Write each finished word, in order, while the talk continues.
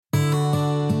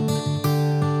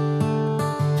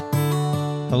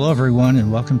Hello, everyone,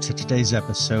 and welcome to today's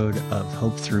episode of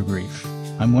Hope Through Grief.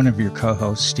 I'm one of your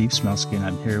co-hosts, Steve Smelsky, and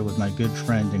I'm here with my good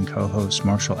friend and co-host,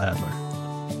 Marshall Adler.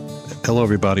 Hello,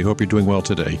 everybody. Hope you're doing well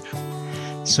today.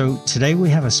 So today we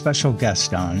have a special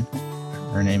guest on.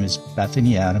 Her name is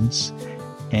Bethany Adams,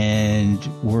 and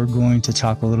we're going to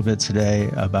talk a little bit today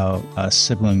about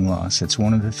sibling loss. It's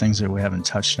one of the things that we haven't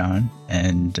touched on,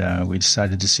 and we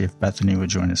decided to see if Bethany would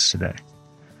join us today.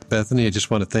 Bethany, I just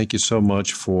want to thank you so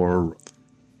much for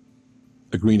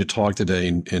agreeing to talk today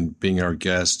and being our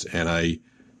guest. And I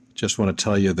just want to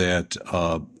tell you that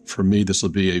for me, this will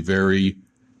be a very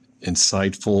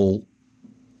insightful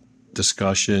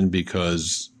discussion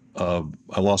because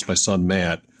I lost my son,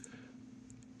 Matt,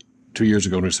 2 years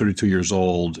ago when he was 32 years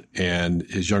old. And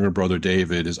his younger brother,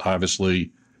 David, is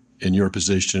obviously in your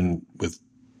position with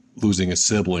losing a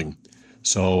sibling.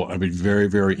 So I'd be very,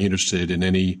 very interested in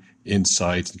any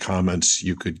insights and comments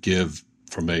you could give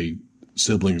from a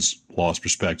siblings loss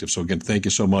perspective. So again, thank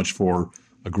you so much for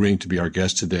agreeing to be our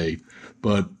guest today.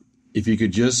 But if you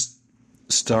could just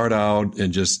start out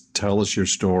and just tell us your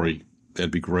story, that'd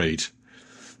be great.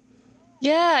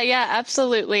 Yeah,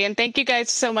 absolutely. And thank you guys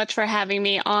so much for having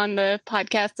me on the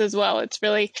podcast as well. It's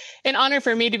really an honor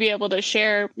for me to be able to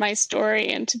share my story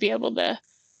and to be able to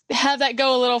have that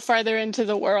go a little farther into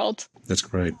the world. That's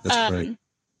great. That's great.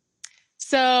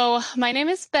 So my name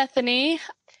is Bethany.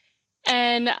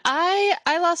 And I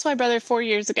lost my brother 4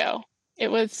 years ago. It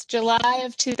was July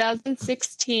of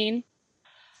 2016.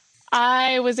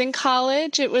 I was in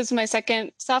college. It was my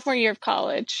sophomore year of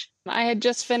college. I had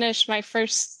just finished my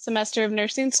first semester of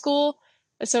nursing school.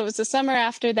 So it was the summer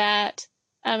after that.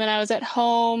 And I was at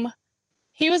home.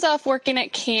 He was off working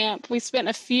at camp. We spent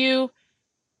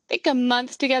a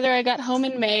month together. I got home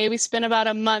in May. We spent about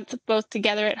a month both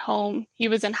together at home. He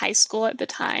was in high school at the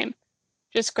time,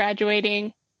 just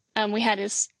graduating. We had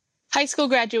his high school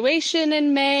graduation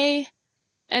in May,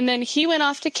 and then he went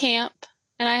off to camp,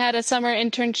 and I had a summer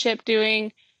internship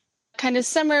doing kind of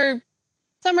summer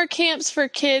camps for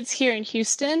kids here in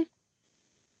Houston.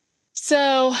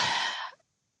 So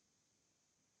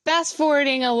fast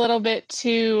forwarding a little bit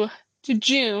to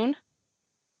June,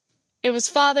 it was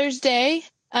Father's Day,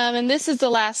 and this is the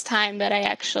last time that I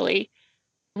actually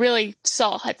really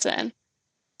saw Hudson.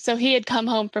 So he had come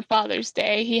home for Father's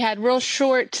Day. He had real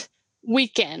short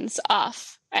weekends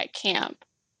off at camp.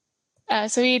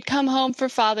 So he had come home for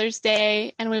Father's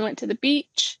Day, and we went to the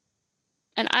beach.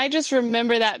 And I just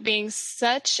remember that being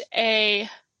such I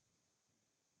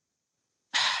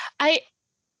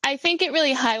think it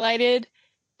really highlighted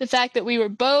the fact that we were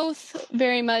both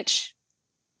very much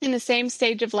in the same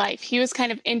stage of life. He was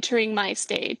kind of entering my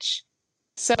stage.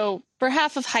 So for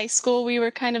half of high school, we were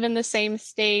kind of in the same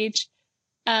stage.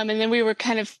 And then we were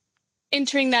kind of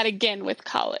entering that again with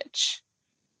college.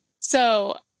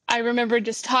 So I remember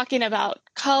just talking about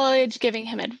college, giving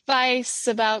him advice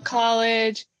about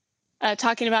college,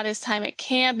 talking about his time at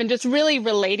camp, and just really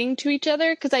relating to each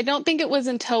other. Because I don't think it was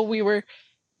until we were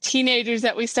teenagers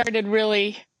that we started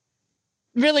really,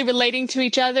 really relating to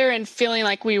each other and feeling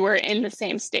like we were in the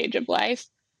same stage of life.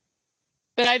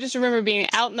 But I just remember being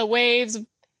out in the waves.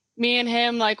 Me and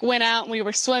him went out and we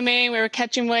were swimming, we were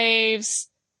catching waves.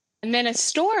 And then a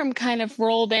storm kind of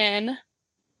rolled in,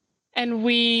 and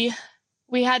we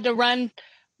had to run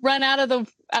out of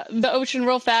the ocean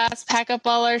real fast, pack up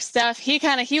all our stuff. He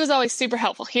was always super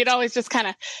helpful. He'd always just kind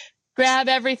of grab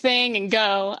everything and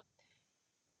go.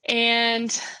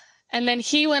 And then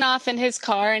he went off in his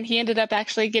car, and he ended up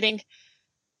actually getting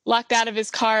locked out of his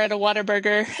car at a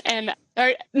Whataburger.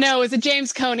 It was a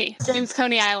James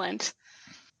Coney Island.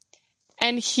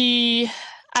 And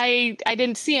I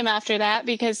didn't see him after that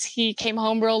because he came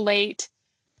home real late,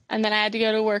 and then I had to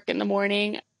go to work in the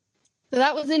morning. So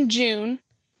that was in June.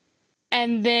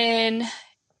 And then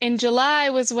in July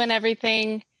was when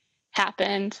everything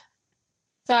happened.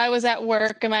 So I was at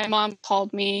work, and my mom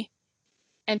called me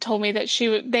and told me that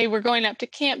they were going up to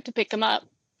camp to pick him up.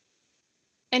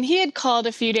 And he had called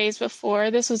a few days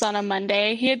before. This was on a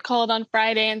Monday. He had called on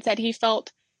Friday and said he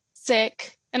felt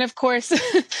sick. And of course,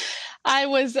 I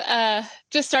was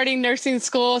just starting nursing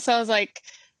school, so I was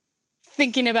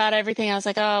thinking about everything. I was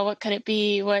like, oh, what could it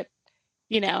be? I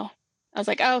was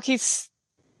like, oh, he's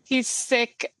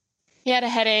sick. He had a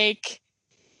headache.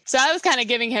 So I was kind of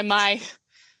giving him my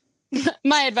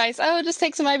advice. Oh, just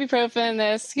take some ibuprofen.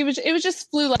 It was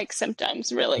just flu-like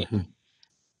symptoms, really. Mm-hmm.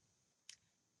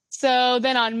 So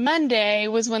then on Monday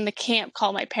was when the camp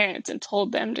called my parents and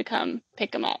told them to come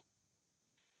pick him up.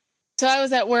 So I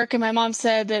was at work, and my mom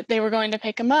said that they were going to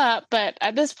pick him up, but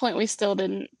at this point we still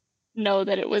didn't know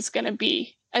that it was going to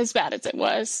be as bad as it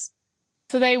was.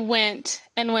 So they went,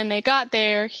 and when they got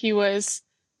there, he was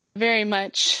very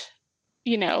much,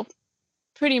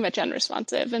 pretty much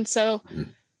unresponsive. And so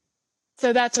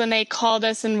that's when they called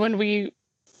us, and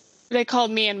they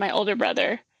called me and my older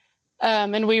brother,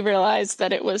 and we realized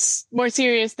that it was more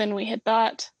serious than we had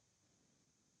thought.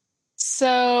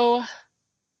 So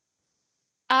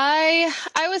I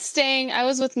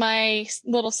was with my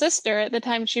little sister at the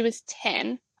time. She was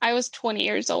 10. I was 20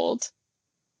 years old.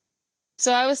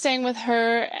 So I was staying with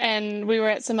her, and we were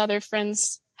at some other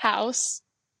friend's house.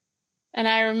 And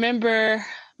I remember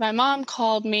my mom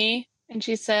called me, and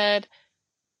she said,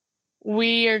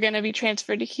 we are going to be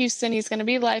transferred to Houston. He's going to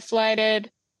be life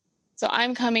flighted. So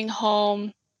I'm coming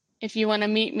home if you want to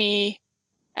meet me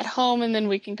at home, and then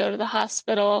we can go to the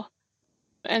hospital.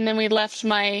 And then we left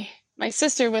my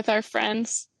sister with our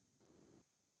friends.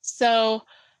 So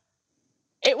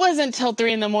it wasn't until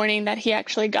 3 a.m. that he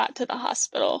actually got to the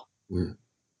hospital.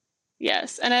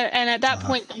 Yes. And at that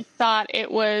point, they thought it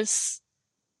was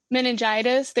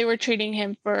meningitis. They were treating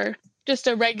him for just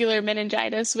a regular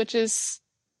meningitis, which is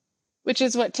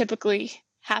what typically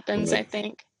happens, I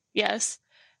think. Yes.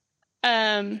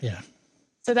 Yeah.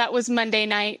 So that was Monday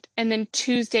night. And then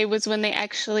Tuesday was when they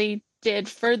actually did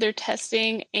further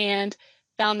testing and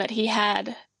found that he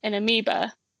had an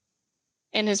amoeba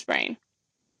in his brain.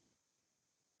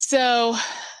 So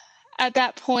at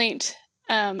that point,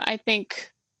 I think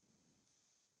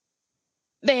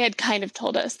they had kind of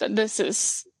told us that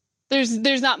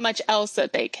there's not much else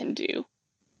that they can do.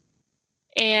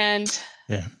 And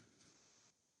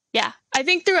yeah, I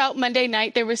think throughout Monday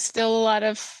night, there was still a lot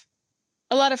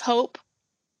of hope.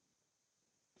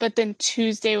 But then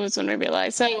Tuesday was when we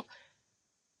realized. So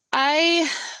I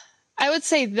would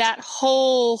say that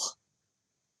whole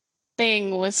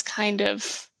thing was kind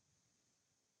of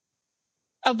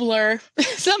a blur.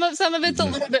 Some of it's a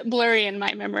little bit blurry in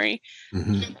my memory.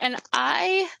 And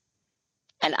I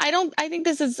don't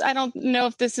know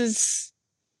if this is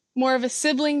more of a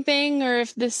sibling thing or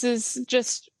if this is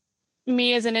just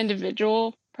me as an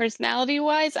individual personality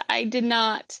wise. I did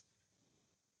not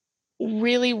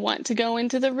really want to go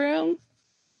into the room.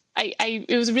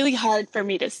 It was really hard for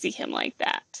me to see him like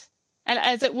that, and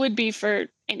as it would be for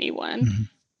anyone.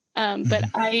 But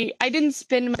I didn't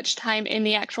spend much time in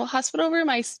the actual hospital room.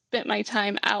 I spent my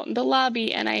time out in the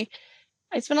lobby, and I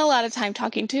spent a lot of time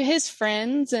talking to his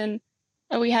friends, and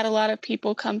we had a lot of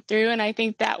people come through. And I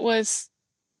think that was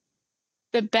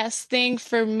the best thing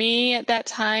for me at that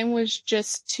time, was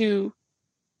just to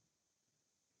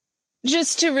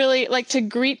really to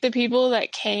greet the people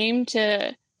that came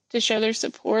to show their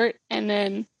support, and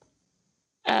then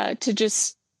to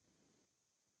just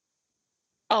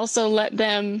also let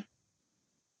them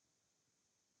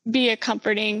be a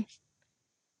comforting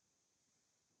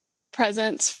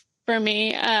presence for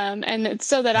me, and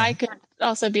so that I could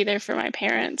also be there for my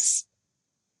parents.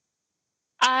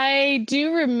 I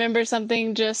do remember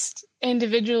something just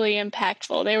individually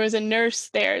impactful. There was a nurse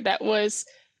there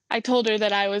I told her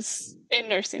that I was in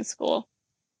nursing school,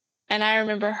 and I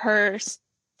remember her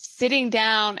sitting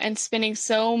down and spending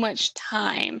so much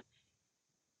time.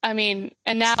 I mean,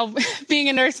 and now being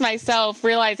a nurse myself,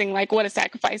 realizing what a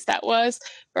sacrifice that was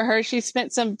for her. She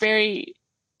spent some very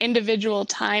individual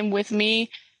time with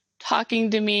me, talking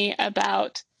to me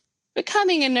about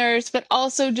becoming a nurse, but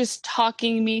also just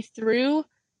talking me through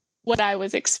what I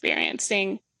was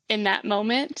experiencing in that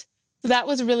moment. So that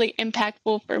was really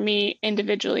impactful for me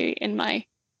individually in my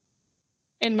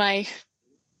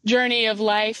journey of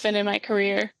life and in my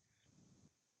career.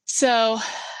 So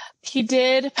he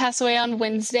did pass away on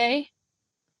Wednesday.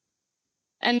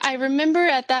 And I remember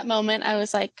at that moment, I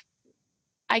was like,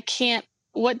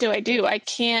 what do I do? I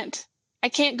can't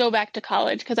go back to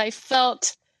college, because I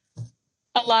felt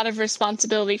a lot of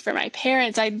responsibility for my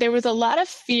parents. There was a lot of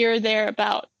fear there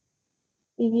about,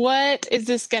 what is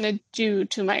this going to do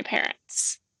to my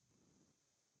parents?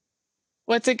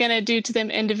 What's it going to do to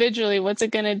them individually? What's it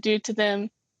going to do to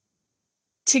them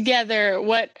together?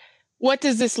 What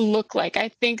does this look like? I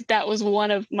think that was one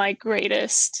of my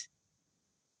greatest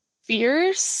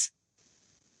fears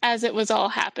as it was all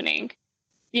happening.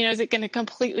 Is it going to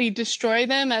completely destroy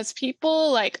them as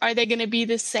people? Are they going to be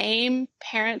the same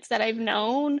parents that I've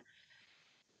known?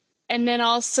 And then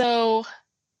also,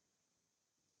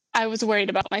 I was worried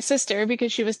about my sister,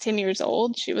 because she was 10 years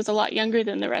old. She was a lot younger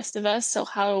than the rest of us. So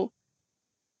how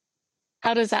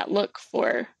does that look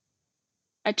for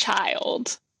a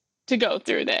child to go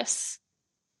through this?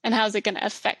 And how's it going to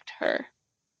affect her?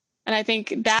 And I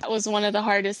think that was one of the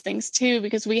hardest things too,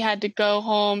 because we had to go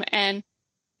home and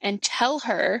tell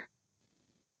her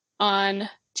on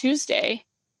Tuesday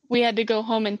we had to go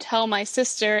home and tell my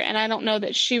sister, and I don't know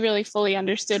that she really fully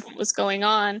understood what was going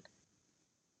on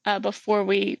before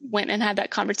we went and had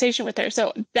that conversation with her.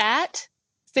 So that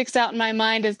sticks out in my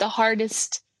mind as the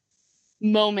hardest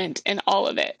moment in all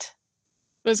of it,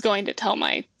 was going to tell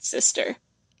my sister.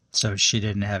 So she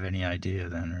didn't have any idea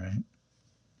then, right?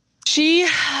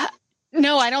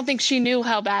 No, I don't think she knew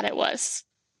how bad it was.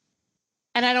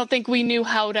 And I don't think we knew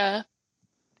how to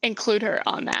include her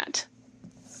on that.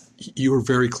 You were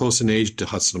very close in age to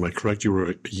Hudson, am I correct? You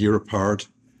were a year apart?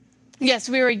 Yes,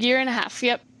 we were a year and a half,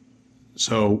 yep.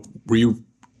 So were you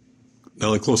not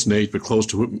only close in age, but close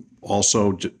to him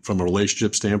also from a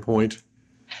relationship standpoint?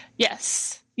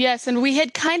 Yes, and we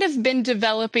had kind of been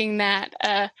developing that.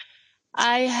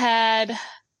 I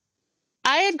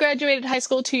had graduated high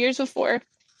school 2 years before,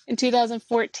 in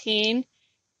 2014,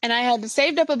 and I had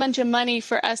saved up a bunch of money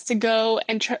for us to go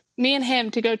and me and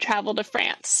him to go travel to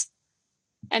France.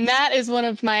 And that is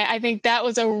I think that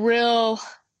was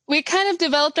we kind of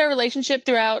developed our relationship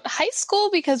throughout high school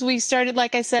because we started,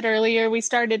 like I said earlier, we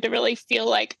started to really feel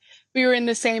like we were in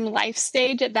the same life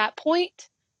stage at that point.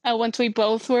 Once we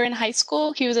both were in high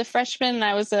school, he was a freshman and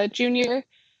I was a junior.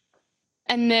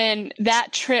 And then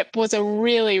that trip was a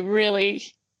really, really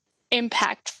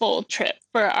impactful trip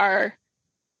for our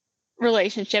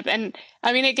relationship. And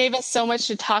I mean, it gave us so much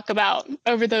to talk about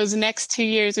over those next 2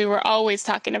 years. We were always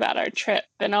talking about our trip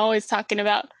and always talking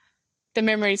about the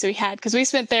memories we had, because we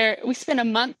spent a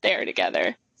month there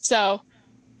together. So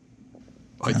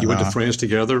you went to France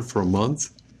together for a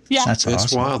month? Yeah. That's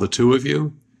awesome. Wild. The two of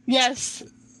you? Yes.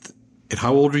 And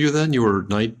how old were you then? You were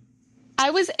 9? I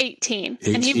was 18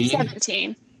 and he was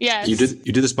 17. Yes. You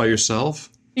did this by yourself?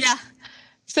 Yeah.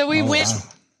 So we went. Wow.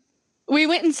 We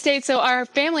went and stayed. So our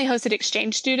family hosted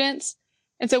exchange students.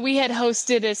 And so we had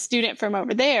hosted a student from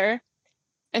over there.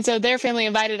 And so their family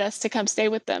invited us to come stay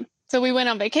with them. So we went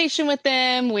on vacation with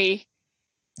them. Oh,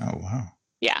 wow.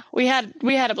 Yeah, we had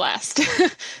a blast.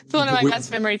 It's one of my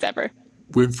best memories ever.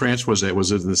 Where in France was that?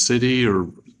 Was it in the city or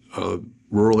a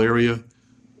rural area?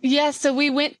 Yeah, so we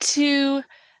went to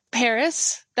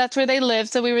Paris. That's where they live.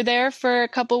 So we were there for a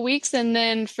couple weeks. And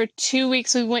then for 2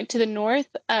 weeks, we went to the north.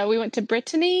 We went to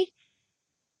Brittany.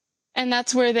 And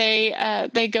that's where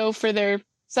they go for their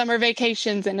summer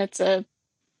vacations, and it's a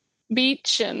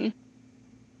beach, and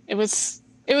it was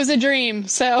a dream.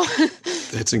 So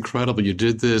That's incredible. You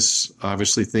did this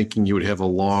obviously thinking you would have a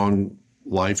long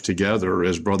life together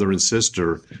as brother and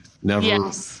sister,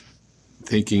 never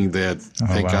thinking that,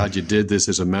 thank God you did this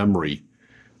as a memory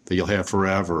that you'll have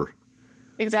forever.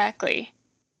 Exactly.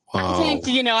 Wow. I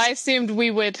think, I assumed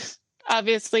we would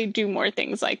obviously do more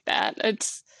things like that.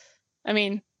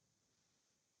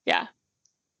 Yeah.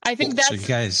 I think that's... So you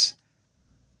guys,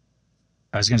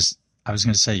 I was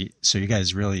going to say, so you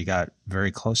guys really got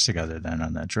very close together then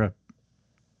on that trip.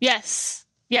 Yes.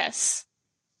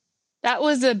 That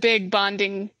was a big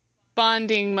bonding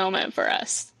moment for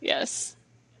us. Yes.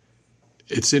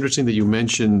 It's interesting that you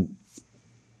mentioned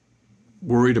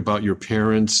worried about your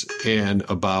parents and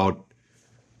about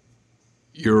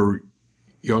your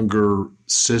younger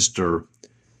sister.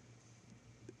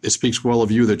 It speaks well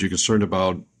of you that you're concerned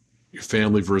about your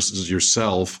family versus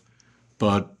yourself.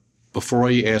 But before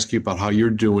I ask you about how you're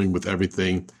doing with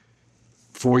everything,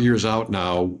 4 years out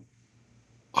now,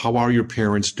 how are your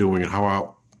parents doing, and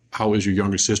how is your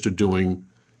younger sister doing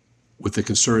with the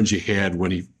concerns you had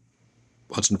when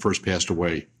Hudson first passed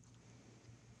away?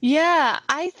 Yeah,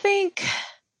 I think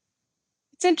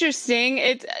it's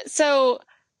interesting. So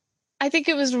I think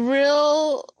it was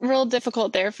real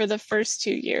difficult there for the first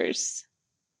 2 years.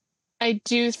 I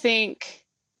do think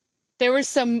there were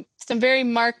some very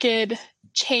marked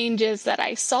changes that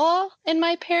I saw in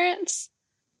my parents.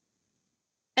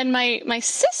 And my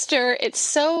sister, it's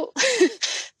so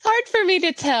hard for me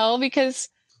to tell because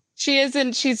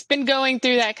she's been going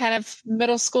through that kind of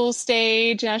middle school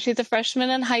stage. Now she's a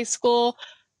freshman in high school.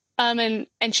 And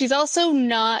she's also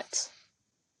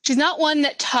she's not one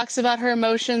that talks about her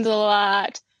emotions a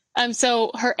lot.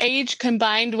 So her age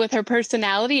combined with her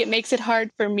personality, it makes it hard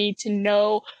for me to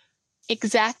know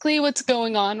exactly what's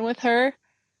going on with her.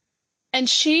 And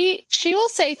she will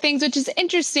say things, which is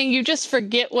interesting. You just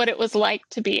forget what it was like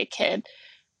to be a kid.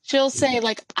 She'll say,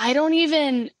 like, I don't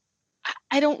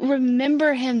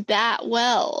remember him that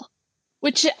well,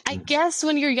 which I guess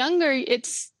when you're younger,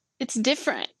 it's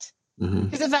different.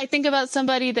 Because if I think about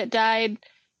somebody that died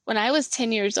when I was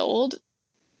 10 years old,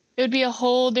 it would be a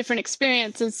whole different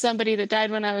experience than somebody that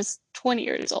died when I was 20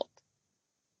 years old.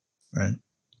 Right.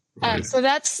 So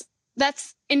that's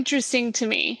interesting to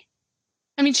me.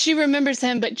 I mean, she remembers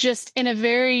him, but just in a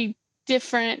very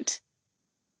different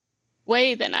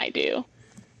way than I do.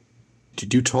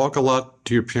 did you talk a lot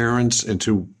to your parents and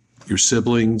to your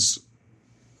siblings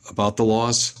about the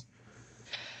loss?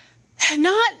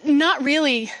 Not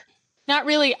really. Not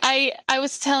really. I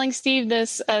was telling Steve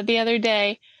this the other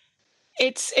day.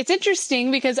 It's interesting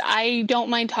because I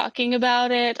don't mind talking about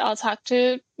it. I'll talk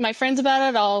to my friends about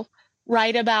it. I'll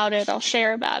write about it. I'll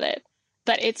share about it.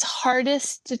 But it's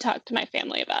hardest to talk to my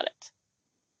family about it.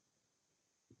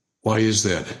 Why is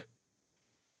that?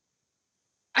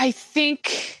 I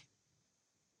think,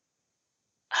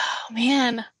 oh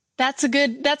man, that's a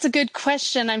good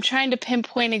question. I'm trying to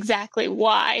pinpoint exactly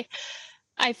why.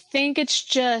 I think it's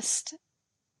just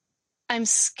I'm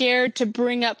scared to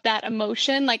bring up that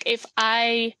emotion. Like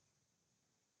and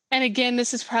again,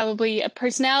 this is probably a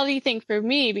personality thing for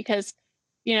me because,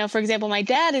 for example, my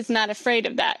dad is not afraid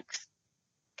of that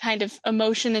kind of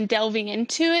emotion and delving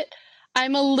into it.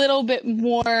 I'm a little bit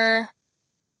more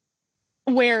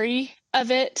wary of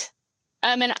it.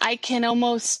 And I can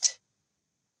almost,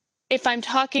 if I'm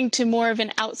talking to more of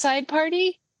an outside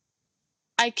party,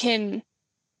 I can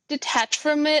detach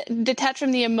from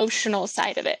the emotional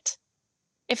side of it.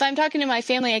 If I'm talking to my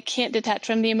family, I can't detach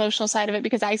from the emotional side of it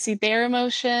because I see their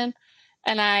emotion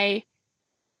and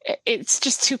it's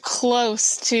just too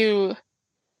close to,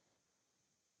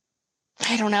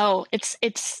 I don't know.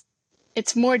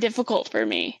 It's more difficult for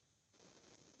me.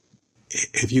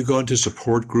 Have you gone to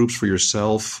support groups for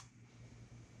yourself,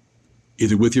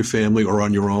 either with your family or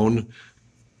on your own?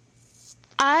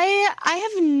 I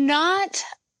have not.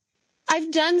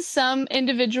 I've done some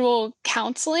individual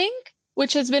counseling,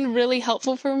 which has been really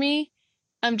helpful for me,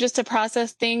 just to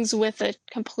process things with a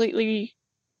completely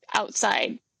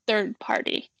outside third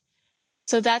party.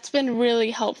 So that's been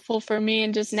really helpful for me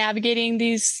in just navigating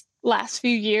these last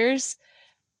few years.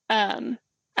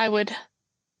 I would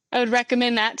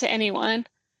recommend that to anyone.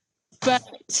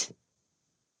 But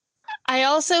I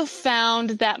also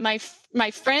found that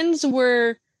my friends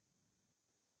were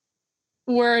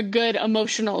a good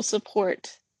emotional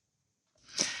support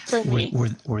for me.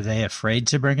 Were they afraid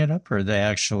to bring it up, or they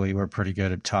actually were pretty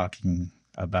good at talking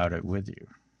about it with you?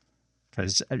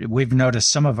 Because we've noticed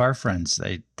some of our friends,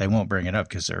 they won't bring it up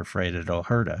because they're afraid it'll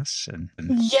hurt us. And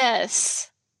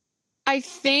Yes. I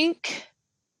think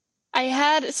I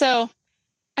had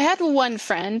one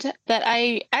friend that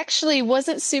I actually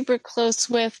wasn't super close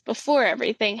with before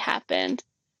everything happened.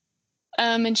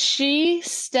 And she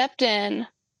stepped in.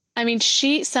 I mean,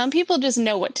 some people just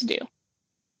know what to do.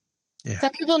 yeah.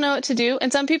 Some people know what to do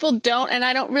and some people don't. And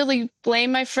I don't really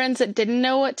blame my friends that didn't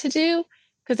know what to do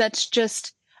because that's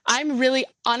just, I'm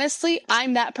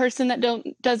that person that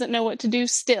doesn't know what to do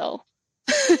still.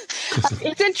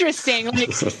 It's interesting.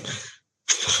 Like,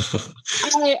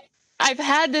 I've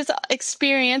had this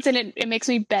experience and it makes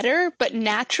me better, but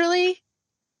naturally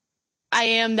I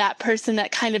am that person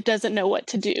that kind of doesn't know what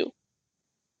to do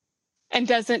and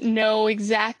doesn't know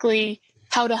exactly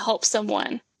how to help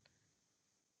someone,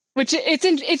 which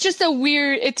it's just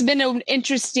it's been an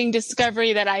interesting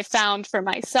discovery that I found for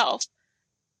myself.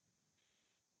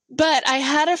 But I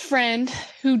had a friend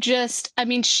who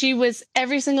she was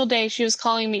every single day she was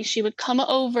calling me. She would come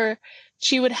over,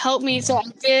 she would help me. So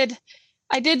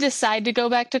I did decide to go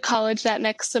back to college that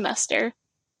next semester.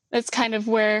 That's kind of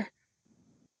where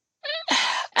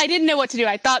I didn't know what to do.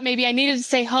 I thought maybe I needed to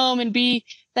stay home and be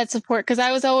that support because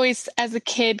I was always, as a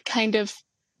kid,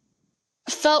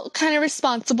 felt kind of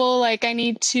responsible. Like I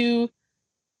need to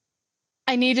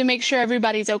make sure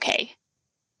everybody's okay.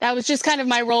 That was just kind of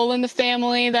my role in the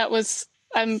family.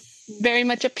 I'm very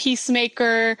much a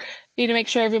peacemaker. Need to make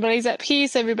sure everybody's at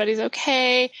peace, everybody's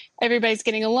okay, everybody's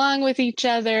getting along with each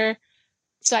other.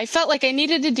 So I felt like I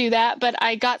needed to do that, but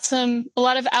I got a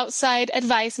lot of outside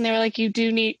advice, and they were like,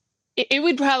 it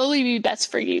would probably be best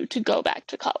for you to go back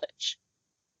to college.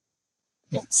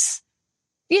 It's,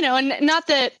 and not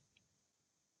that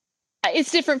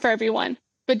it's different for everyone,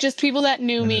 but just people that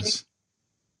knew me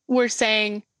were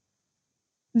saying,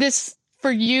 this,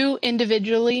 for you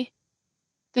individually,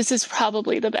 this is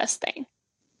probably the best thing.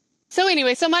 So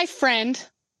anyway, my friend,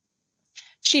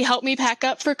 she helped me pack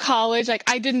up for college.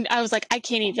 I was like, I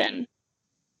can't even,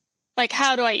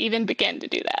 how do I even begin to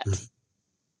do that?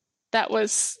 That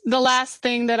was the last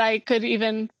thing that I could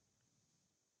even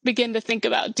begin to think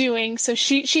about doing. So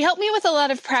she helped me with a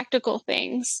lot of practical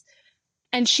things.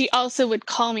 And she also would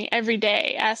call me every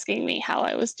day asking me how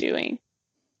I was doing.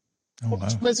 Oh, wow.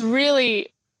 Which was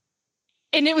really,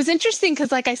 and it was interesting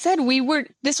because, like I said,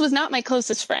 this was not my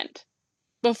closest friend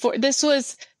before. This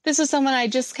was someone I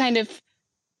just kind of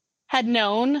had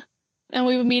known, and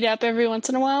we would meet up every once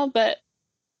in a while, but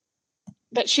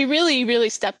she really, really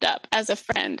stepped up as a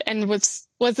friend and was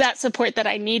that support that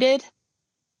I needed.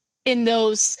 in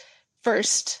those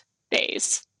first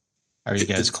days. Are you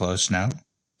guys close now?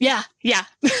 Yeah. Yeah.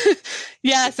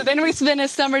 So then we spent a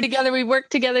summer together. We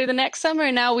worked together the next summer,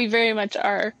 and now we very much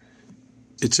are.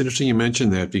 It's interesting you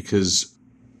mentioned that because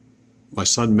my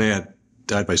son Matt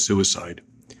died by suicide,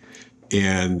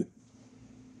 and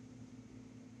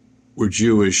we're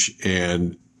Jewish,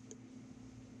 and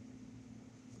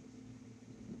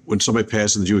when somebody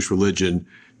passes in the Jewish religion,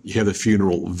 you have the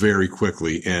funeral very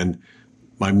quickly. And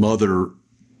my mother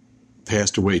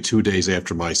passed away 2 days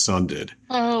after my son did.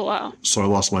 Oh, wow. So I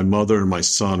lost my mother and my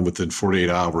son within 48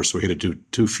 hours. So we had to do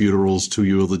 2 funerals, 2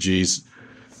 eulogies,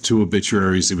 2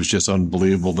 obituaries. It was just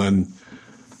unbelievable. Then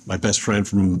my best friend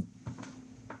from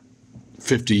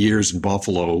 50 years in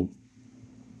Buffalo,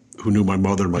 who knew my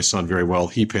mother and my son very well,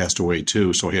 he passed away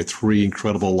too. So I had 3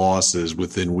 incredible losses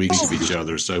within weeks of each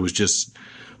other. So it was just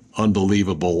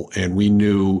unbelievable. And we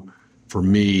knew, for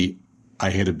me, I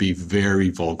had to be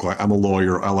very vocal. I'm a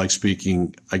lawyer. I like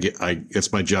speaking.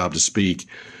 It's my job to speak.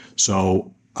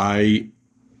 So I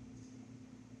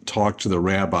talked to the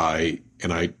rabbi,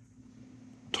 and I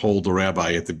told the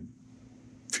rabbi at the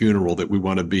funeral that we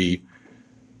want to be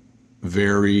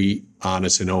very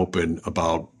honest and open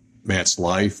about Matt's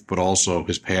life, but also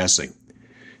his passing.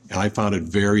 And I found it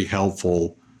very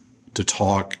helpful to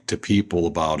talk to people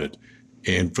about it.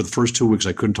 And for the first 2 weeks,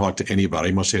 I couldn't talk to anybody.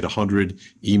 I must have had 100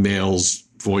 emails,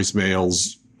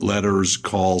 voicemails, letters,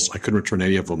 calls. I couldn't return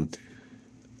any of them.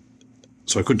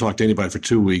 So I couldn't talk to anybody for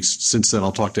 2 weeks. Since then,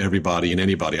 I'll talk to everybody and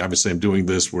anybody. Obviously, I'm doing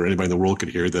this where anybody in the world could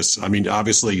hear this. I mean,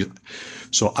 obviously,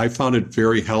 so I found it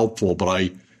very helpful, but I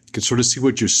could sort of see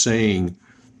what you're saying,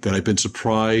 that I've been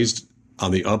surprised on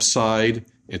the upside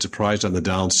and surprised on the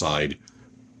downside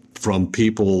from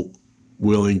people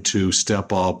willing to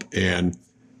step up and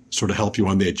sort of help you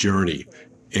on that journey.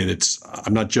 And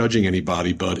I'm not judging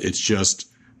anybody, but it's just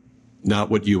not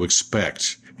what you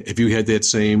expect. If you had that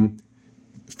same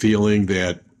feeling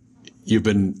that you've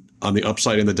been on the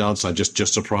upside and the downside,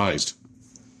 just surprised.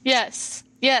 Yes,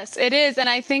 it is. And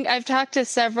I think I've talked to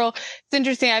several. It's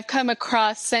interesting. I've come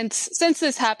across since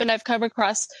this happened, I've come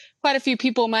across quite a few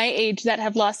people my age that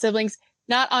have lost siblings,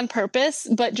 not on purpose,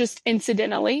 but just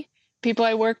incidentally. People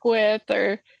I work with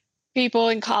or people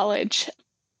in college.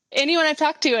 Anyone I've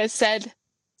talked to has said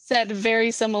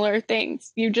very similar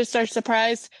things. You just are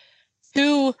surprised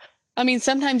who,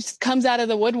 sometimes comes out of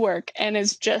the woodwork and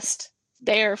is just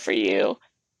there for you.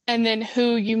 And then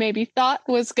who you maybe thought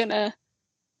was gonna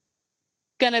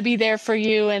be there for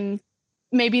you, and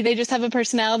maybe they just have a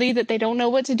personality that they don't know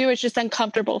what to do. It's just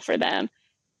uncomfortable for them.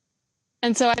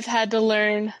 And so I've had to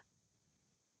learn,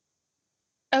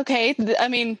 okay,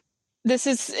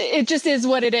 it just is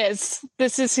what it is.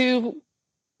 This is who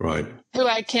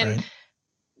I can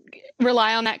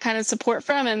rely on that kind of support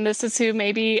from. And this is who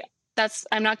maybe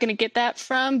I'm not going to get that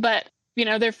from, but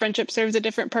their friendship serves a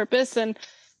different purpose, and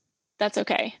that's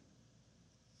okay.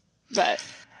 But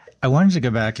I wanted to go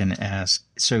back and ask,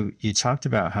 so you talked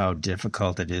about how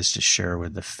difficult it is to share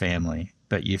with the family,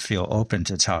 but you feel open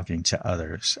to talking to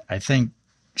others. I think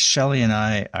Shelley and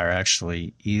I are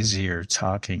actually easier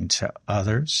talking to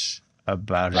others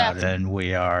about it than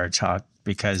we are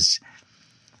because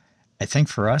I think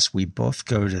for us, we both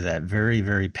go to that very,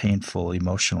 very painful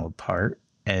emotional part,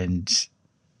 and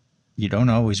you don't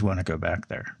always want to go back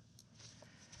there.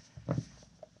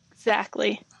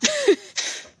 Exactly.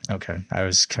 Okay. I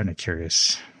was kind of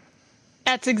curious.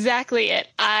 That's exactly it.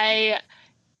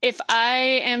 If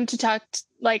I am to talk,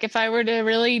 if I were to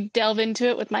really delve into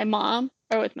it with my mom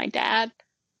or with my dad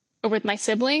or with my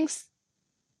siblings,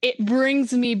 it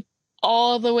brings me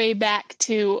all the way back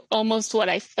to almost what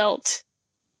I felt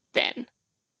then.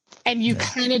 And you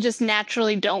kind of just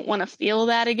naturally don't want to feel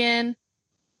that again.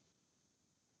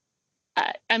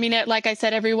 Like I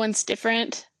said, everyone's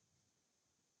different.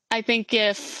 I think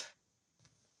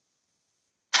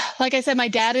like I said, my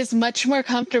dad is much more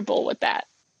comfortable with that.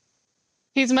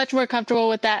 He's much more comfortable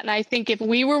with that. And I think if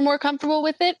we were more comfortable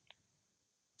with it,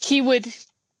 he would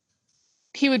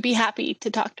be happy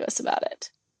to talk to us about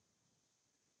it.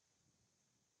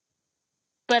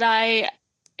 But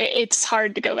it's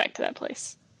hard to go back to that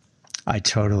place. I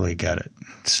totally get it.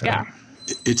 So. Yeah.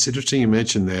 It's interesting you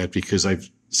mentioned that, because I've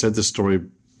said this story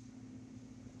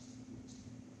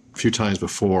a few times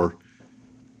before.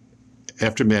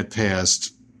 After Matt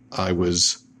passed, I think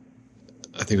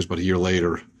it was about a year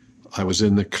later, I was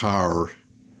in the car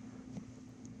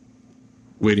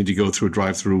waiting to go through a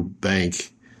drive-through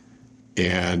bank,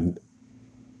 and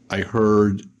I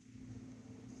heard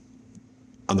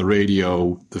on the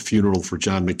radio the funeral for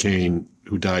John McCain,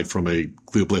 who died from a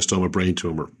glioblastoma brain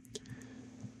tumor.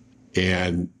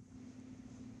 And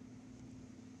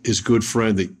his good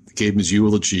friend that gave him his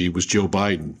eulogy was Joe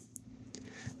Biden.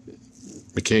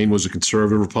 McCain was a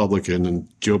conservative Republican, and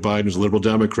Joe Biden was a liberal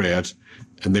Democrat,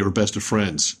 and they were best of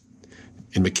friends.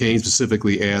 And McCain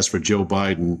specifically asked for Joe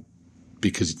Biden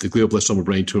because the glioblastoma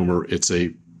brain tumor,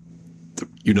 the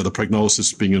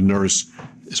prognosis being a nurse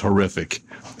is horrific.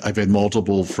 I've had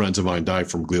multiple friends of mine die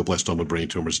from glioblastoma brain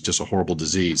tumors. It's just a horrible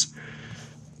disease.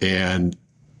 And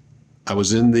I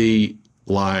was in the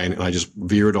line, and I just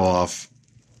veered off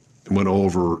and went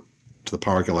over to the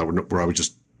parking lot where I would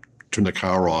just turn the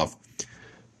car off.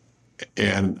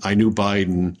 And I knew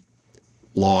Biden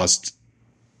lost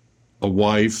a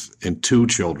wife and 2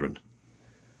 children.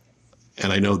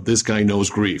 And I know this guy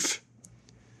knows grief.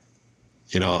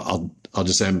 I'll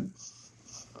just say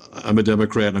I'm a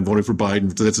Democrat and I'm voting for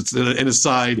Biden. That's an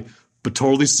aside, but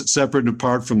totally separate and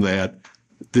apart from that,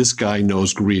 this guy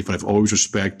knows grief. And I've always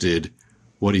respected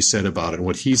what he said about it. And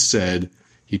what he said,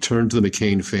 he turned to the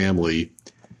McCain family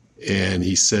and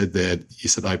he said,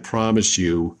 I promise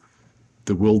you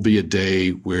there will be a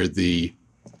day where the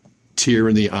tear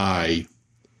in the eye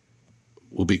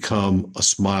will become a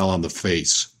smile on the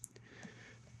face.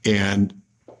 And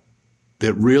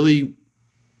that really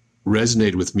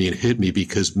resonated with me and hit me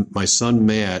because my son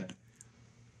Matt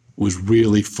was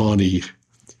really funny.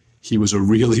 He was a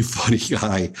really funny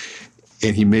guy,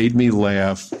 and he made me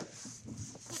laugh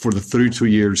for the 32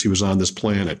 years he was on this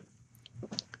planet.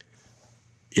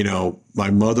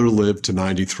 My mother lived to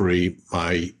 93.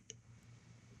 My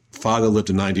father lived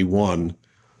to 91.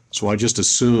 So I just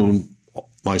assumed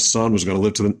my son was going to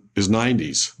live to his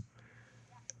 90s.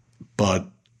 But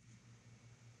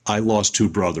I lost 2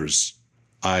 brothers.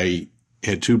 I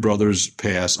had 2 brothers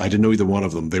pass. I didn't know either one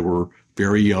of them. They were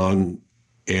very young,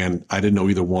 and I didn't know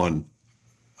either one.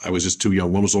 I was just too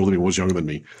young. One was older than me, one was younger than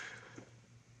me.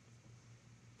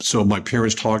 So my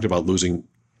parents talked about losing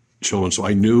children, so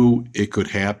I knew it could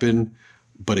happen.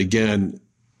 But again,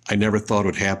 I never thought it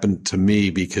would happen to me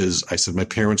because I said my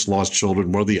parents lost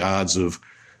children. What are the odds of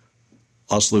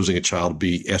us losing a child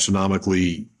be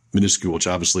astronomically minuscule, which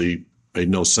obviously made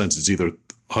no sense. It's either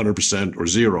 100% or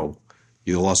 0.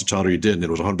 You either lost a child or you didn't. It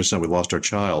was 100% we lost our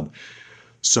child.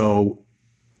 So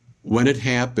when it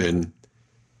happened,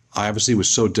 I obviously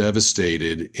was so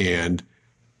devastated, and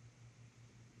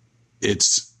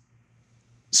it's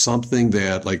something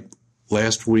that, like,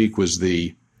 last week was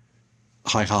the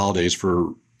high holidays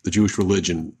for the Jewish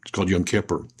religion. It's called Yom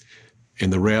Kippur.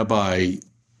 And the rabbi,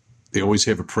 they always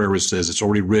have a prayer that says, it's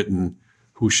already written,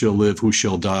 who shall live, who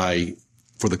shall die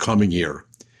for the coming year.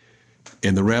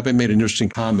 And the rabbi made an interesting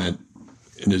comment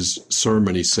in his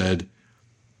sermon. He said,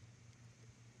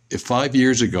 if 5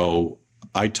 years ago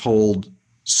I told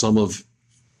some of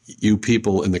you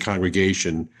people in the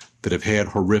congregation that have had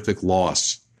horrific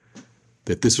loss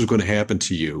that this was going to happen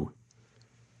to you,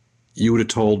 you would have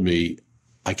told me,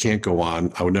 I can't go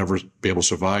on. I would never be able to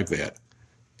survive that.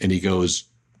 And he goes,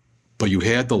 but you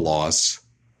had the loss,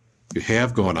 you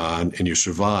have gone on, and you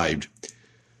survived.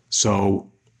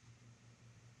 So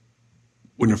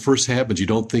when it first happens, you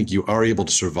don't think you are able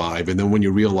to survive. And then when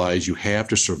you realize you have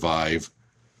to survive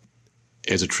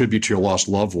as a tribute to your lost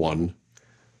loved one,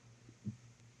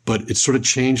 but it sort of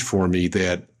changed for me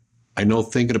that I know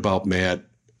thinking about Matt,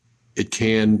 it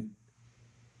can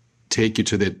take you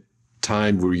to that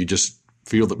time where you just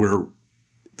feel that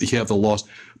you have the loss.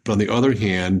 But on the other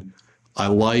hand, I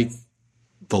like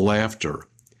the laughter,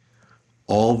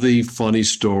 all the funny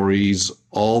stories,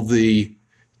 all the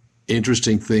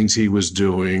interesting things he was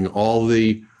doing, all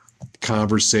the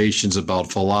conversations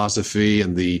about philosophy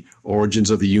and the origins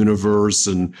of the universe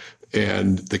and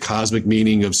the cosmic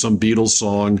meaning of some Beatles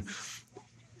song.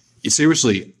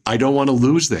 Seriously, I don't want to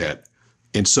lose that.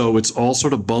 And so it's all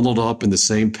sort of bundled up in the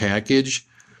same package.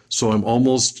 So I'm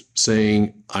almost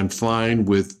saying I'm fine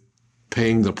with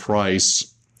paying the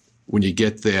price when you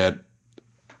get that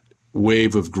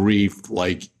wave of grief.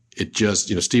 Like it just,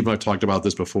 Steve and I talked about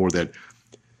this before, that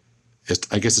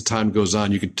I guess as time goes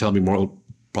on, you can tell me more,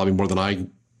 probably more than I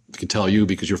can tell you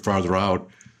because you're farther out.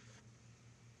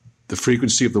 The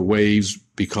frequency of the waves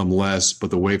become less, but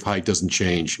the wave height doesn't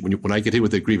change. When I get hit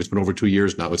with that grief, it's been over 2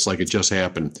 years now. It's like it just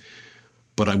happened.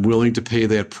 But I'm willing to pay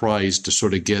that price to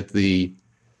sort of get the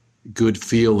good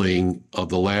feeling of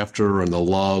the laughter and the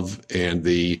love and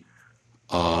the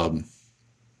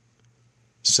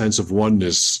sense of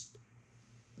oneness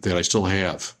that I still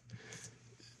have.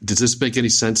 Does this make any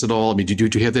sense at all? I mean, did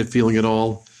you have that feeling at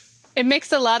all? It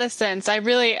makes a lot of sense. I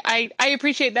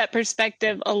appreciate that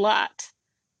perspective a lot,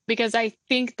 because I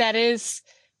think that is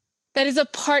a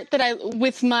part that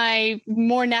with my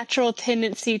more natural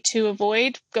tendency to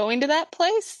avoid going to that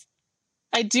place,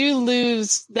 I do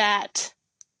lose that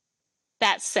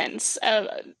that sense of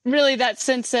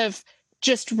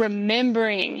just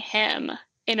remembering him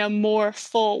in a more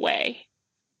full way,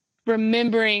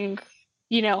 remembering,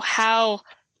 how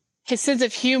his sense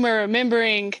of humor,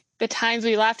 remembering the times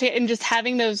we laughed at, and just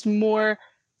having those more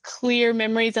clear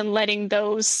memories and letting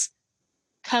those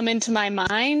come into my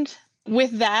mind.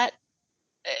 With that,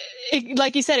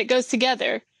 like you said, it goes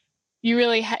together. You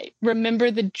really remember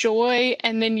the joy,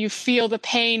 and then you feel the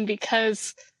pain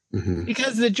because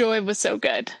the joy was so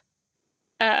good.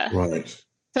 Right.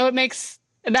 So that makes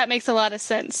a lot of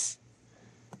sense.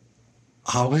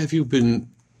 How have you been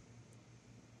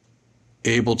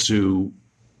able to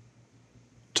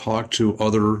talk to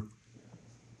other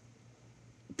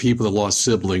people that lost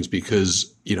siblings?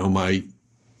 Because,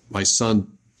 my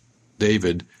son,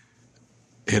 David,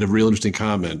 had a real interesting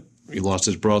comment. He lost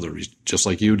his brother, just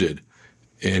like you did.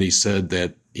 And he said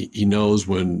that he knows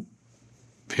when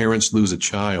parents lose a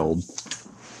child,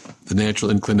 the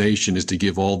natural inclination is to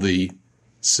give all the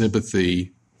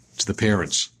sympathy to the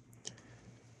parents.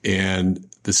 And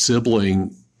the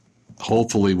sibling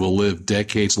hopefully will live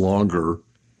decades longer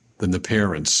than the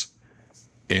parents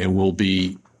and will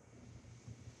be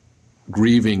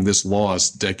grieving this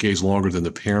loss decades longer than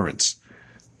the parents.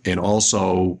 And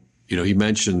also, he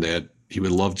mentioned that he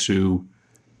would love to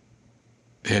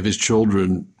have his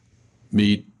children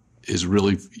meet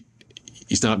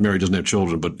he's not married, doesn't have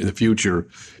children, but in the future,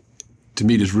 to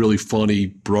meet his really funny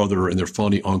brother and their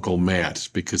funny uncle, Matt,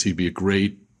 because he'd be a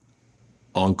great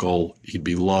uncle. He'd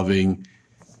be loving,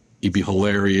 he'd be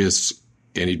hilarious,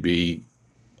 and he'd be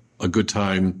a good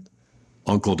time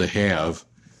uncle to have.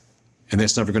 And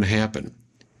that's never going to happen.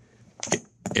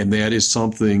 And that is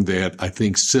something that I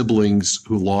think siblings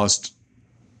who lost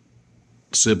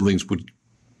siblings would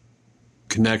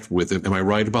connect with. Am I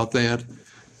right about that?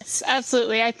 Yes,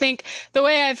 absolutely. I think the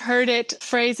way I've heard it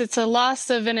phrased, it's a loss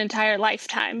of an entire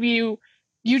lifetime. You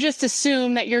just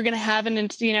assume that you're going to have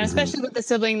especially with a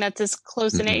sibling that's as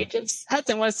close in age as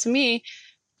Hudson was to me,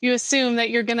 you assume that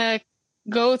you're going to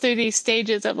go through these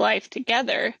stages of life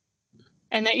together.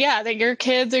 And that your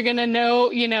kids are going to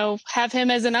know, have him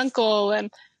as an uncle,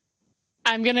 and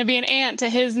I'm going to be an aunt to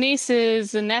his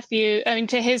nieces and nephews,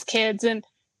 to his kids. And,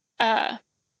 and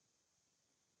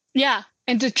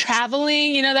to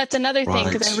traveling, that's another thing,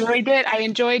 because I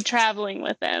enjoyed traveling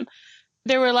with them.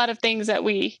 There were a lot of things that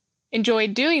we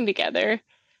enjoyed doing together.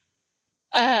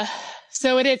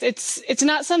 So it's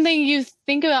not something you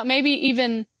think about, maybe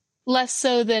even less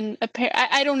so than a parent.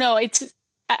 I don't know.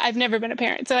 I've never been a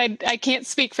parent, so I can't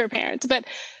speak for parents, but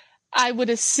I would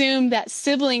assume that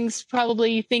siblings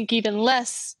probably think even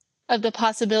less of the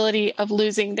possibility of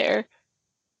losing their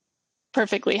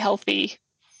perfectly healthy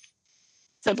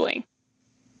sibling.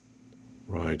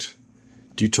 Right.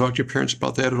 Do you talk to your parents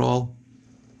about that at all?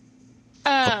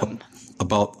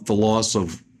 About the loss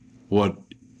of what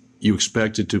you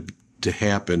expected to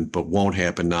happen, but won't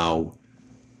happen now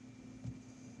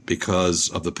because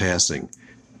of the passing.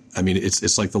 I mean,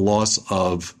 it's like the loss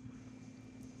of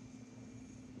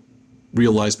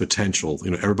realized potential.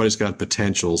 Everybody's got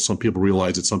potential. Some people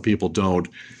realize it, some people don't.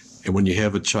 And when you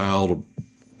have a child, a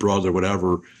brother,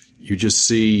 whatever, you just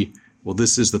see, well,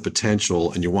 this is the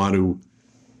potential, and you want to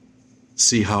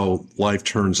see how life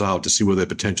turns out to see where that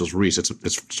potential is reached.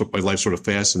 It's why life's sort of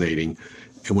fascinating.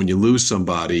 And when you lose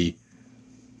somebody,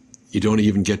 you don't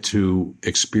even get to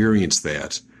experience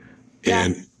that. Yeah.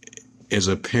 And as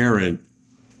a parent,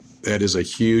 that is a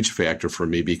huge factor for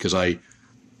me, because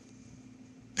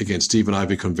Steve and I have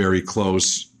become very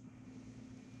close.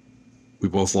 We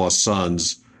both lost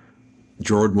sons.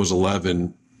 Jordan was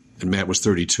 11 and Matt was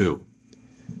 32.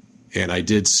 And I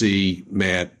did see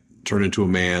Matt turn into a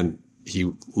man.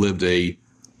 He lived a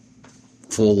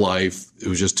full life. It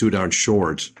was just too darn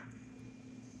short,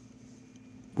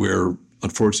 where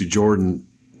unfortunately Jordan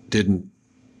didn't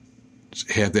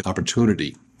have that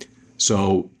opportunity.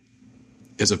 So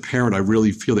as a parent, I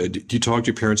really feel that. Do you talk to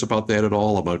your parents about that at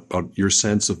all, about your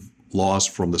sense of loss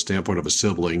from the standpoint of a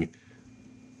sibling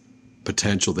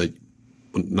potential that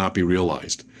would not be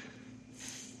realized?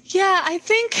 Yeah, I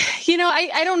think,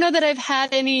 I don't know that I've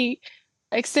had any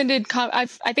extended, I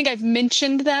think I've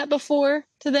mentioned that before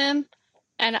to them,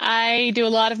 and I do a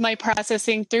lot of my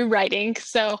processing through writing.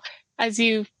 So as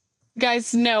you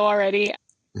guys know already,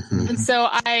 and so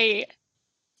I'm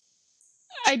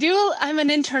an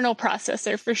internal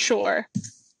processor for sure.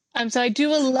 So I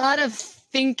do a lot of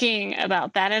thinking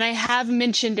about that, and I have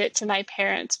mentioned it to my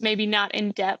parents, maybe not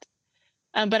in depth,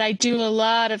 but I do a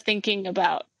lot of thinking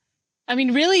about,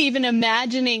 really even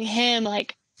imagining him,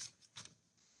 like,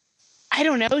 I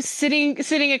don't know,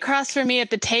 sitting across from me at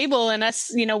the table, and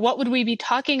us, what would we be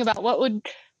talking about? What would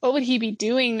what would he be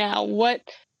doing now? What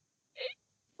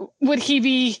would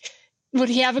he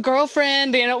have a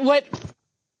girlfriend?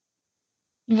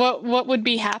 What would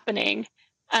be happening?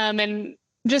 And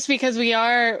just because we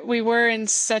were in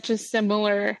such a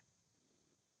similar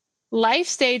life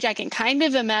stage, I can kind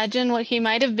of imagine what he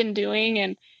might have been doing.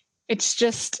 And it's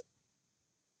just,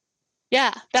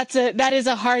 yeah, that is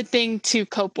a hard thing to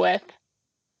cope with.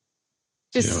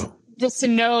 Just to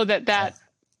know that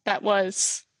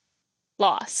was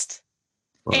lost.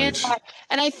 Right.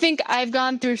 And I think I've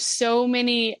gone through so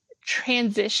many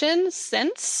transitions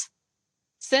since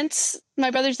my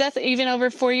brother's death. Even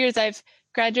over 4 years, I've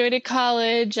graduated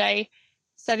college, I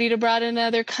studied abroad in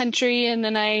another country, and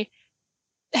then I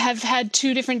have had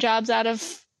 2 different jobs out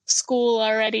of school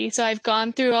already. So I've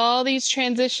gone through all these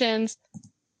transitions,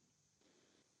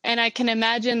 and I can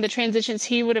imagine the transitions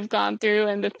he would have gone through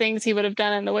and the things he would have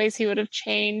done and the ways he would have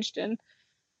changed. And,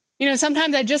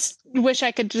 sometimes I just wish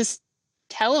I could just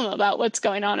tell him about what's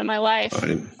going on in my life,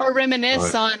 or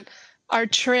reminisce on our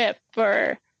trip,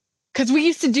 because we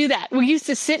used to do that. We used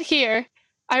to sit here.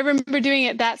 I remember doing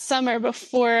it that summer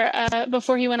before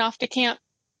he went off to camp.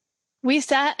 We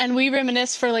sat and we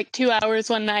reminisced for like 2 hours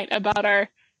one night about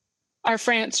our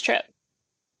France trip,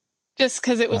 just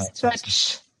because it was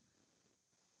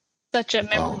such a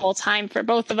memorable time for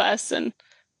both of us. And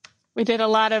we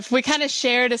kind of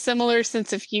shared a similar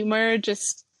sense of humor,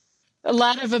 just a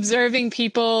lot of observing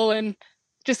people and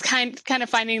just kind of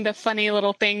finding the funny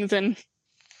little things in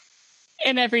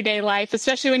everyday life,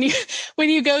 especially when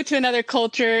you go to another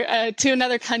culture, to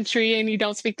another country, and you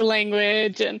don't speak the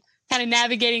language, and kind of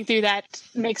navigating through that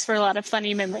makes for a lot of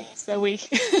funny memories. So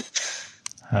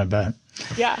I bet.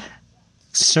 Yeah.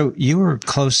 So you were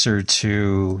closer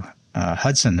to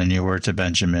Hudson than you were to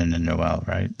Benjamin and Noel,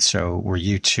 right? So were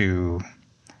you two,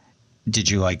 did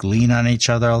you like lean on each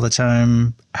other all the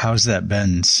time? How's that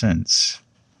been since?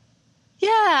 Yeah,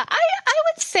 I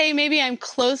would say maybe I'm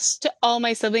close to all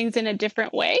my siblings in a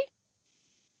different way.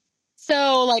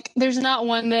 So like, there's not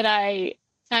one that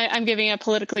I'm giving a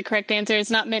politically correct answer. It's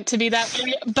not meant to be that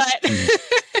way, but,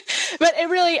 but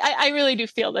I really do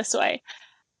feel this way,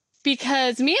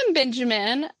 because me and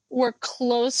Benjamin were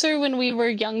closer when we were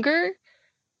younger.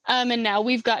 And now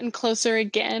we've gotten closer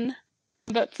again.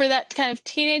 But for that kind of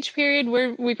teenage period,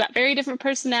 we've got very different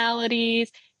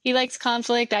personalities. He likes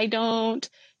conflict. I don't,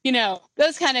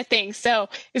 those kind of things. So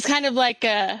it's kind of like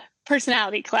a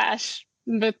personality clash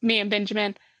with me and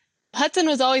Benjamin. Hudson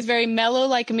was always very mellow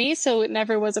like me, so it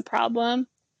never was a problem.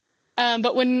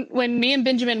 But when me and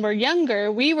Benjamin were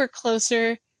younger, we were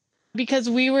closer because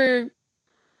we were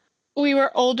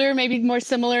older, maybe more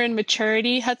similar in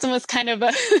maturity. Hudson was kind of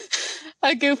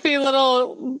a goofy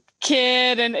little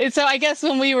kid. And so I guess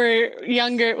when we were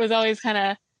younger, it was always kind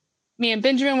of me and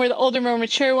Benjamin were the older, more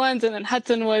mature ones. And then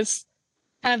Hudson was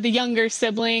kind of the younger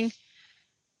sibling.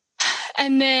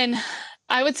 And then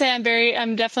I would say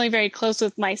I'm definitely very close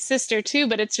with my sister too,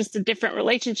 but it's just a different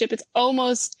relationship. It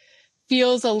almost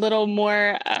feels a little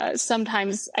more,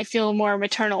 sometimes I feel more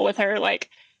maternal with her, like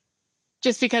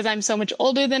just because I'm so much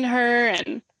older than her,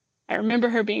 and I remember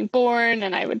her being born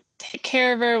and I would take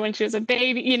care of her when she was a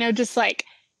baby, just like,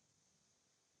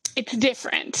 it's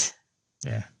different.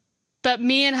 Yeah. But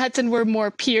me and Hudson were more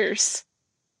peers.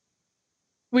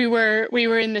 We were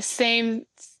really in the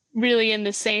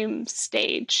same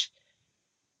stage.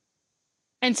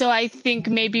 And so I think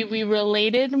maybe we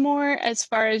related more as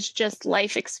far as just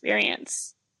life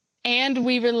experience. And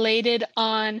we related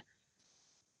on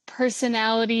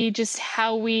personality, just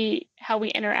how we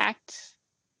interact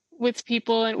with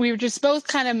people. And we were just both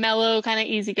kind of mellow, kind of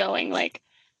easygoing.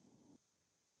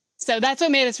 So that's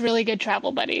what made us really good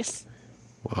travel buddies.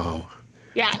 Wow.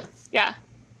 Yeah. Yeah.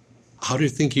 How do you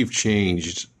think you've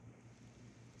changed?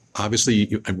 Obviously,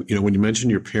 when you mentioned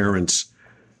your parents,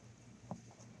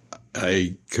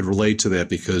 I could relate to that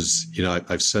because,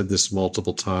 I've said this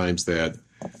multiple times that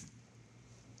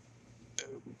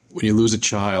when you lose a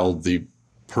child, the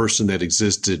person that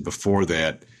existed before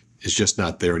that is just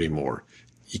not there anymore.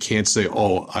 You can't say,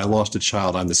 oh, I lost a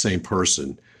child, I'm the same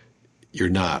person. You're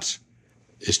not.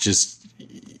 It's just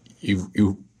you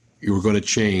were going to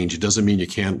change. It doesn't mean you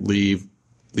can't lead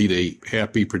a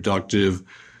happy, productive,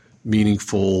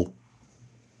 meaningful,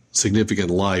 significant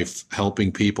life,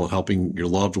 helping people, helping your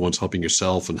loved ones, helping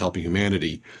yourself, and helping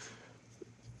humanity,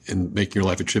 and making your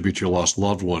life a tribute to your lost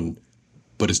loved one.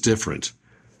 But it's different.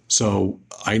 So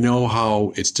I know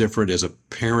how it's different as a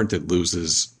parent that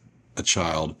loses a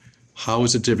child. How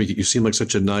is it different? You seem like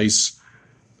such a nice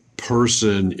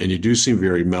person, and you do seem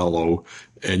very mellow.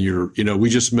 And we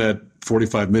just met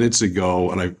 45 minutes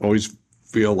ago, and I always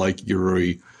feel like you're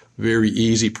a very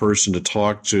easy person to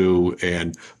talk to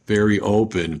and very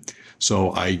open.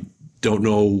 So I don't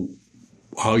know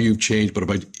how you've changed, but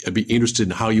I'd be interested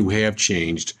in how you have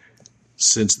changed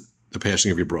since the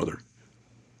passing of your brother.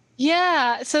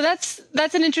 Yeah, so that's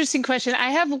an interesting question.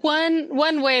 I have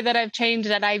one way that I've changed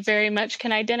that I very much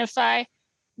can identify,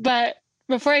 but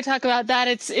before I talk about that,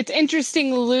 it's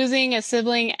interesting losing a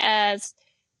sibling as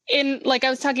in, like I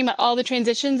was talking about all the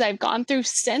transitions I've gone through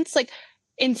since, like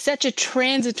in such a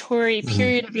transitory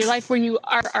period of your life where you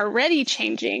are already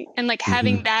changing, and like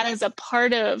having that as a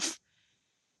part of,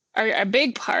 or a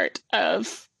big part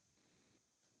of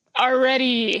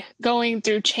already going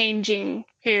through changing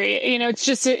period. You know, it's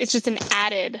just an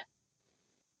added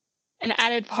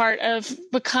part of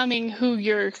becoming who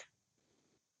you're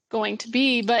going to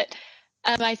be. But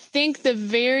I think the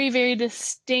very, very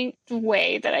distinct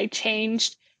way that I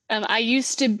changed, I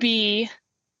used to be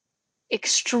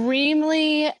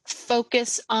extremely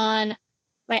focused on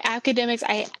my academics.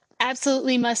 I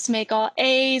absolutely must make all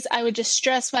A's. I would just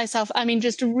stress myself. I mean,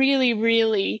 just really,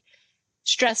 really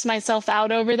stress myself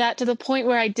out over that to the point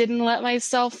where I didn't let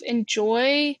myself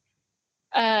enjoy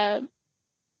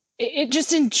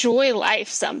just enjoy life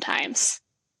sometimes.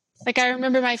 Like I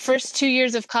remember my first 2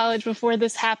 years of college before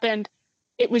this happened,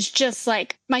 it was just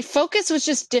like my focus was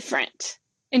just different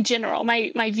in general.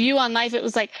 My view on life, it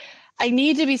was like I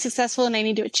need to be successful and I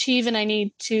need to achieve and I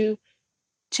need to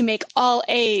make all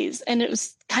A's, and it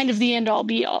was kind of the end all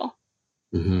be all.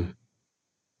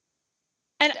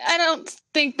 And I don't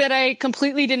think that I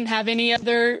completely didn't have any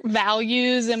other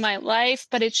values in my life,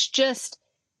 but it's just,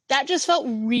 that just felt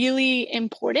really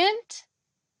important.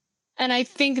 And I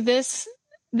think this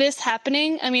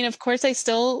happening, I mean, of course I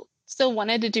still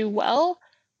wanted to do well,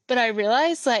 but I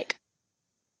realized like,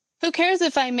 who cares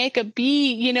if I make a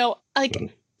B, you know,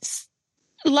 like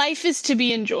life is to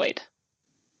be enjoyed.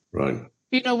 Right.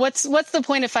 You know, what's the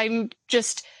point if I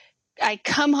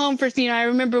come home for, you know, I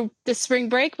remember the spring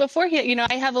break before you know,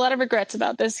 I have a lot of regrets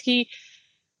about this. He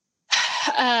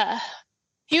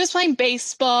was playing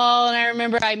baseball, and I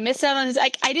remember I missed out on his, I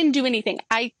didn't do anything.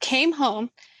 I came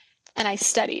home and I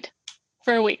studied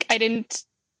for a week. I didn't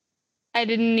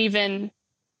even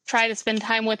try to spend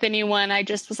time with anyone. I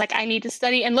just was like, I need to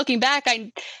study. And looking back,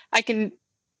 I can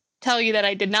tell you that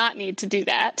I did not need to do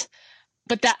that.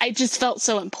 But that I just felt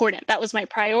so important. That was my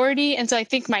priority. And so I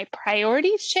think my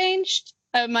priorities changed.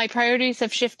 My priorities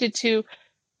have shifted to,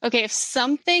 okay, if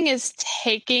something is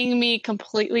taking me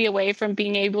completely away from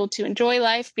being able to enjoy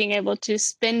life, being able to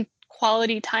spend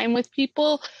quality time with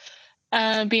people,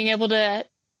 being able to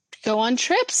go on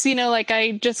trips, you know, like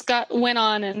I just went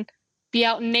on and be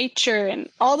out in nature and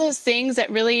all those things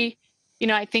that really, you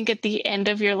know, I think at the end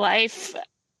of your life,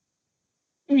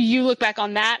 you look back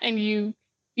on that and you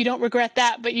don't regret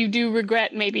that, but you do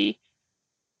regret maybe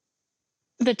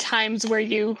the times where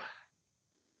you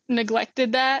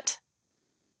neglected that.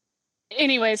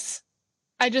 Anyways,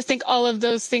 I just think all of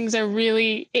those things are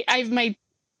really, my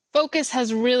focus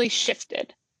has really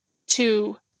shifted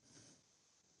to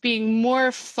being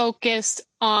more focused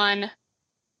on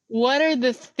what are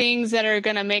the things that are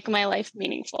going to make my life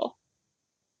meaningful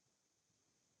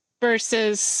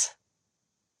versus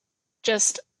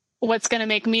just what's going to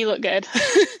make me look good.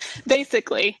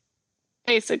 Basically,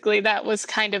 that was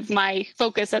kind of my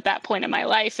focus at that point in my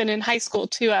life. And in high school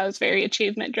too, I was very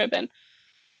achievement driven.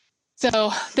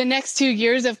 So the next 2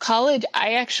 years of college,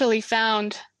 I actually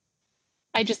found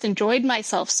I just enjoyed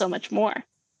myself so much more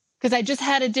because I just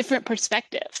had a different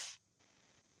perspective.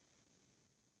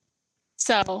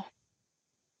 So,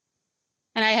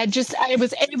 and I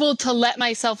was able to let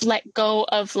myself let go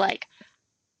of like,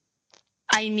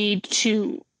 I need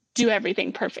to do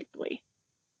everything perfectly.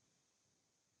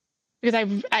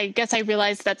 Because I guess I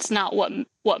realized that's not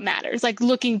what matters. Like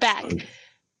looking back,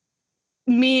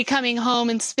 me coming home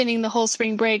and spending the whole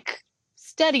spring break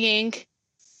studying,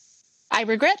 I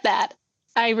regret that.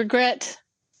 I regret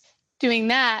doing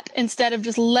that instead of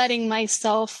just letting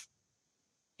myself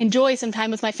enjoy some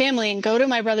time with my family and go to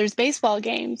my brother's baseball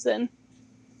games. And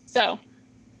so.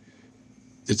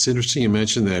 It's interesting you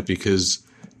mentioned that because,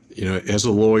 you know, as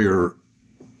a lawyer,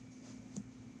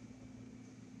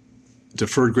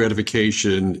 deferred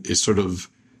gratification is sort of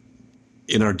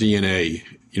in our DNA.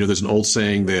 You know, there's an old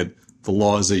saying that the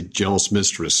law is a jealous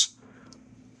mistress.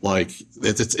 Like,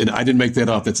 and I didn't make that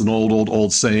up. It's an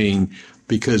old saying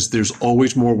because there's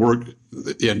always more work.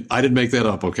 Yeah, I didn't make that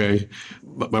up, okay?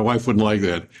 But my wife wouldn't like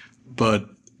that. But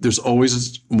there's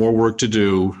always more work to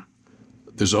do.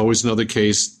 There's always another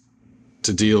case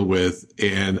to deal with.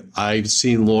 And I've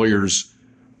seen lawyers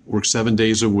work 7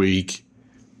 days a week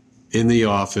in the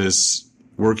office,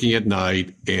 working at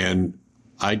night, and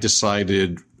I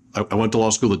decided I went to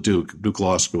law school at Duke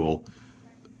Law School.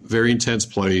 Very intense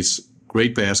place,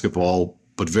 great basketball,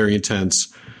 but very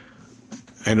intense.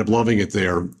 I ended up loving it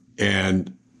there.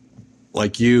 And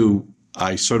like you,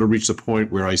 I sort of reached a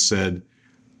point where I said,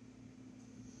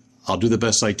 I'll do the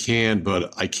best I can,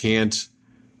 but I can't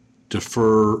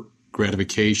defer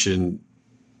gratification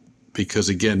because,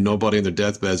 again, nobody in their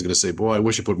deathbed is going to say, boy, I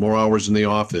wish I put more hours in the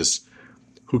office.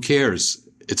 Who cares?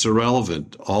 It's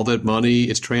irrelevant. All that money,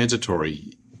 it's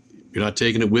transitory. You're not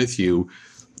taking it with you.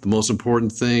 The most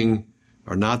important thing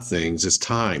are not things, it's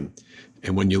time.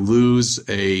 And when you lose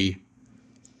a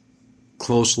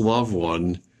close loved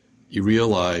one, you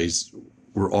realize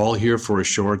we're all here for a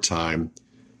short time.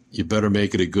 You better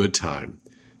make it a good time.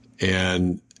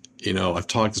 And, you know, I've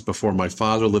talked this before. My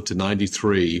father lived to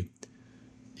 93.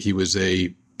 He was a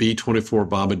B-24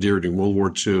 bombardier during World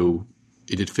War II.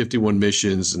 He did 51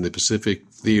 missions in the Pacific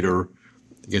Theater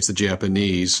against the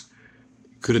Japanese.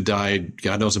 Could have died,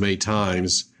 God knows how many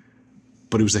times,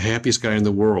 but he was the happiest guy in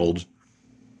the world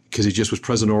because he just was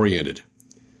present-oriented.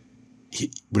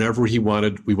 Whenever he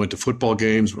wanted, we went to football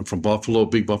games. I'm from Buffalo,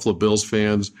 big Buffalo Bills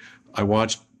fans. I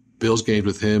watched Bills games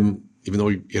with him, even though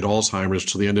he had Alzheimer's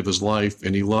till the end of his life,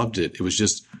 and he loved it. It was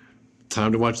just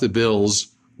time to watch the Bills.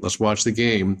 Let's watch the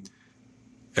game.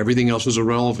 Everything else was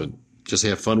irrelevant. Just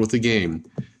have fun with the game.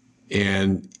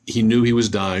 And he knew he was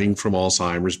dying from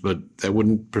Alzheimer's, but that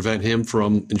wouldn't prevent him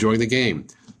from enjoying the game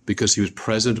because he was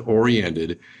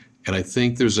present-oriented. And I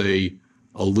think there's a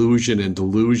illusion and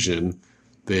delusion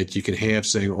that you can have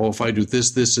saying, oh, if I do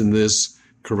this, this, and this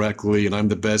correctly, and I'm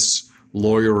the best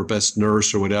lawyer or best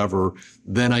nurse or whatever,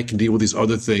 then I can deal with these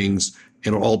other things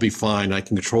and it'll all be fine. I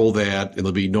can control that and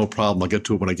there'll be no problem. I'll get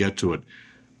to it when I get to it.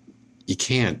 You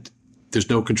can't. There's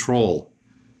no control.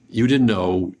 You didn't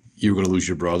know you were going to lose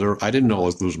your brother. I didn't know I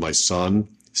was going to lose my son.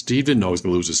 Steve didn't know he was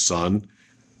going to lose his son.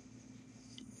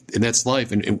 And that's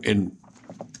life. And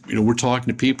you know, we're talking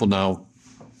to people now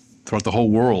throughout the whole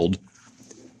world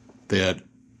that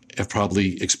have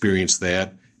probably experienced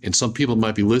that. And some people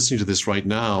might be listening to this right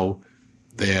now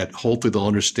that hopefully they'll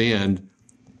understand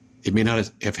it may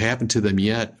not have happened to them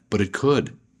yet, but it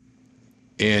could.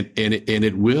 And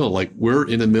it will. Like, we're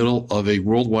in the middle of a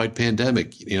worldwide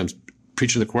pandemic. You know, I'm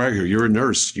preaching to the choir here. You're a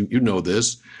nurse. You know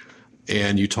this.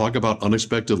 And you talk about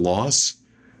unexpected loss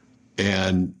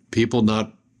and people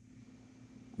not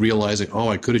realizing, oh,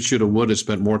 I could have, should have, would have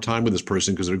spent more time with this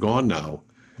person because they're gone now.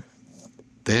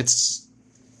 That's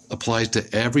applies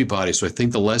to everybody. So I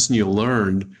think the lesson you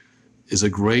learned is a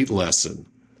great lesson.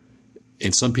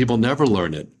 And some people never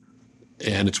learn it.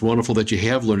 And it's wonderful that you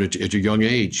have learned it at your young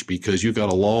age because you've got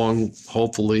a long,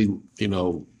 hopefully, you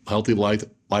know, healthy life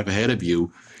ahead of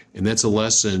you. And that's a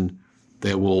lesson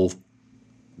that will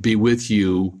be with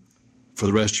you for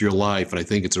the rest of your life. And I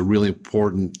think it's a really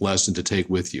important lesson to take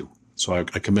with you. So I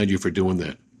commend you for doing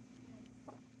that.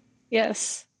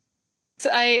 Yes. So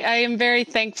I am very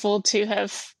thankful to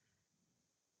have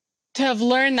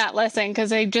learned that lesson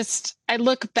because I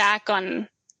look back on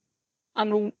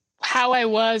how I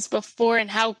was before and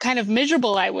how kind of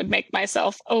miserable I would make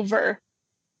myself over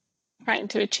trying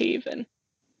to achieve. And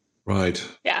right.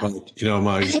 Yeah. Right. You know,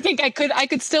 I think I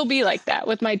could still be like that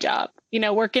with my job, you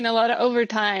know, working a lot of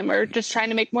overtime or just trying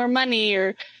to make more money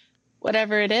or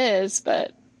whatever it is.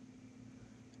 But,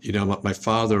 you know, my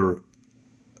father,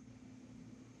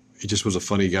 he just was a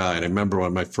funny guy. And I remember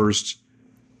on my first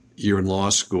year in law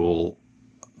school,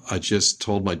 I just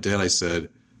told my dad, I said,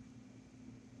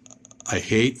 I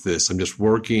hate this. I'm just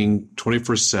working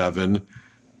 24/7.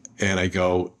 And I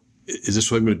go, is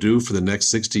this what I'm going to do for the next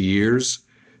 60 years?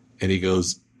 And he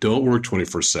goes, don't work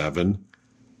 24/7.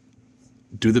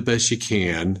 Do the best you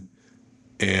can.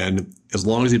 And as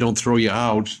long as they don't throw you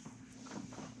out,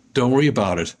 don't worry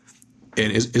about it.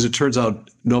 And as it turns out,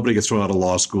 nobody gets thrown out of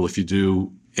law school if you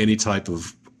do any type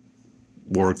of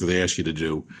work that they ask you to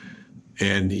do.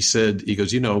 And he said, he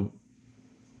goes, you know,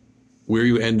 where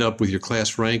you end up with your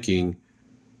class ranking,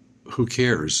 who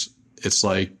cares? It's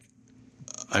like,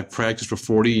 I practiced for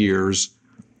 40 years.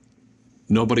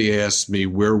 Nobody asked me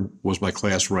where was my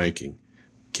class ranking.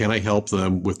 Can I help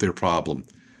them with their problem?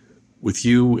 With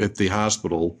you at the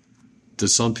hospital,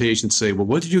 does some patient say, well,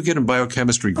 what did you get in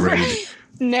biochemistry grade? Right.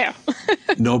 No.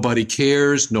 Nobody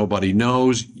cares. Nobody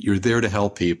knows. You're there to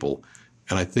help people.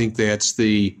 And I think that's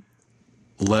the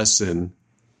lesson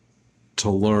to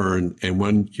learn. And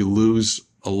when you lose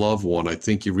a loved one, I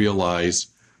think you realize,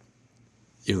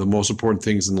 you know, the most important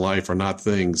things in life are not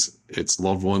things. It's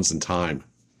loved ones and time.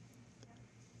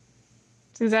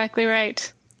 That's exactly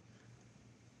right.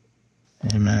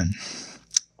 Amen.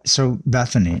 So,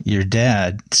 Bethany, your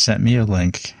dad sent me a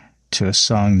link to a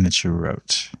song that you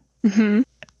wrote. Mm-hmm.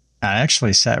 I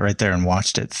actually sat right there and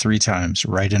watched it 3 times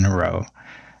right in a row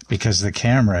because the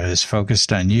camera is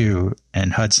focused on you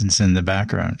and Hudson's in the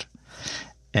background.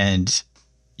 And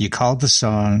you called the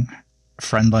song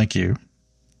Friend Like You.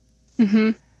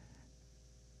 Mm-hmm.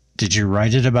 Did you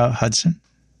write it about Hudson?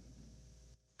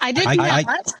 I did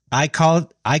not.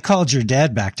 I called your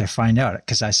dad back to find out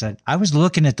because I said, I was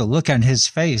looking at the look on his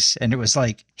face and it was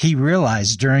like he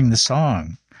realized during the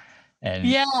song. And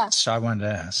yeah. So I wanted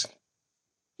to ask.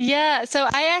 Yeah. So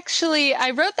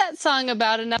I wrote that song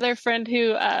about another friend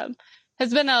who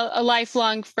has been a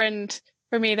lifelong friend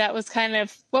for me. That was kind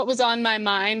of what was on my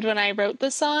mind when I wrote the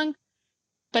song.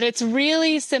 But it's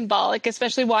really symbolic,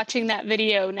 especially watching that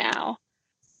video now.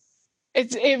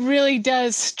 It really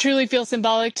does truly feel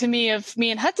symbolic to me of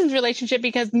me and Hudson's relationship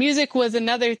because music was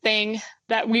another thing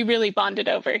that we really bonded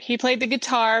over. He played the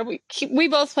guitar. We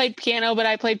both played piano, but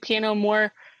I played piano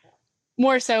more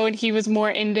so, and he was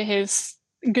more into his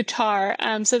guitar.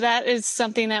 So that is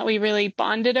something that we really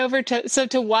bonded over. So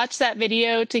to watch that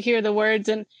video, to hear the words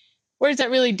and words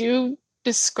that really do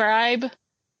describe,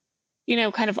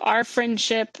 kind of our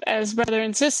friendship as brother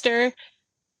and sister,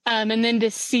 and then to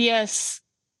see us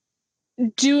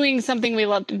doing something we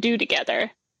love to do together.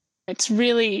 It's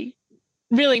really,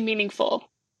 really meaningful.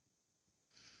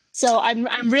 So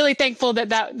I'm really thankful that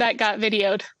got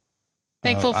videoed.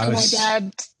 Thankful for my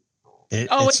dad.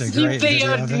 It's a great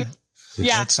video.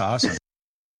 Yeah. It's awesome.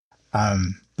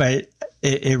 But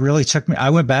it really took me. I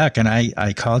went back and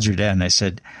I called your dad and I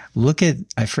said, look at,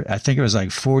 I think it was like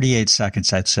 48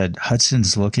 seconds. I said,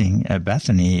 Hudson's looking at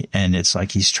Bethany and it's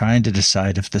like he's trying to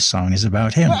decide if the song is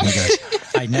about him. He goes,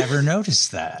 I never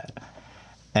noticed that.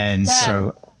 And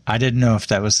so I didn't know if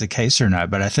that was the case or not,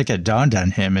 but I think it dawned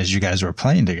on him as you guys were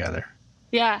playing together.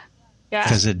 Yeah. Yeah.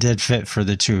 Because it did fit for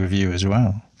the two of you as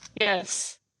well.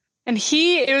 Yes. And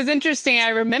it was interesting. I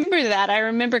remember that.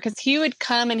 Because he would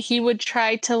come and he would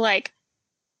try to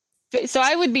so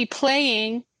I would be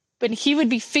playing, but he would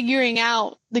be figuring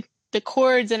out the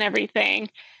chords and everything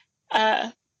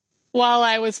while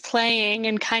I was playing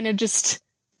and kind of just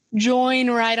join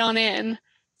right on in.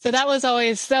 So that was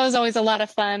always a lot of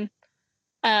fun.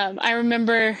 I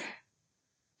remember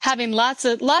having lots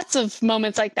of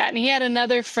moments like that. And he had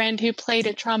another friend who played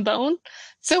a trombone.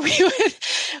 So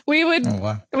we would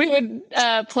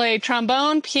play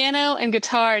trombone, piano, and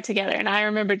guitar together. And I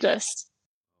remember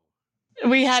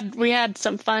we had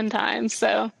some fun times.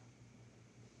 So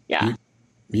yeah.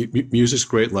 Music's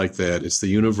great like that. It's the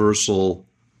universal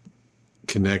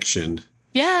connection.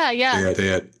 Yeah. Yeah.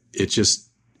 That it just,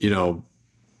 I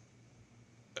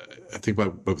think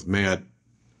about with Matt,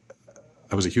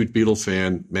 I was a huge Beatles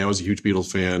fan. Matt was a huge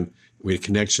Beatles fan. We had a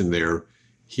connection there.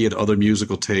 He had other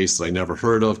musical tastes that I never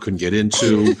heard of, couldn't get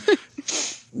into,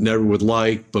 never would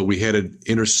like, but we had an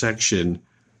intersection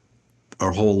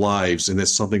our whole lives, and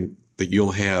that's something that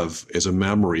you'll have as a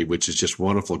memory, which is just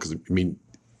wonderful because,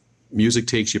 music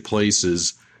takes you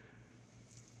places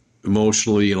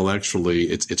emotionally, intellectually.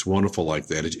 It's wonderful like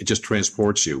that. It just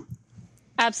transports you.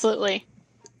 Absolutely.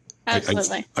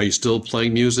 Are you still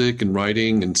playing music and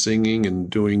writing and singing and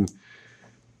doing?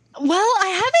 Well, I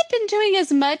haven't been doing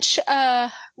as much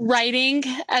writing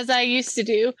as I used to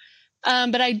do,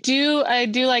 but I do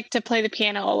like to play the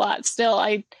piano a lot still.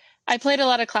 I played a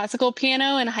lot of classical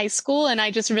piano in high school, and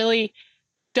I just really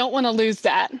don't want to lose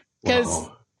that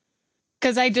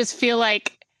because I just feel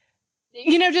like,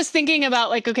 just thinking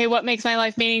about okay, what makes my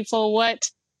life meaningful?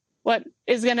 What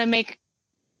is going to make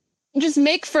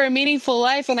for a meaningful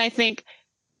life? And I think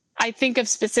of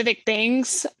specific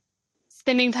things.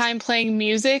 Spending time playing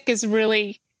music is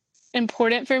really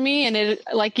important for me. And it,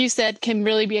 like you said, can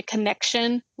really be a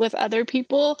connection with other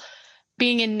people.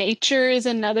 Being in nature is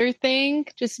another thing.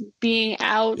 Just being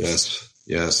out. Yes.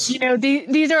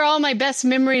 These are all my best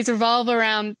memories revolve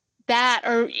around that,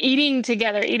 or eating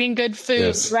together, eating good food.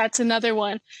 Yes. That's another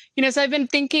one. So I've been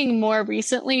thinking more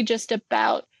recently just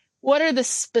about what are the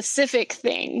specific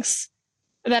things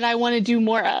that I want to do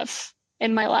more of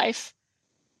in my life.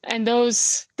 And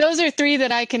those are 3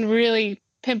 that I can really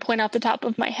pinpoint off the top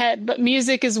of my head. But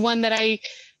music is one that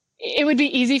it would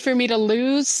be easy for me to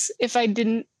lose if I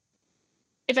didn't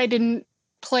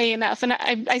play enough. And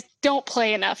I don't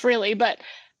play enough really, but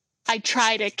I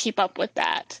try to keep up with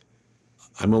that.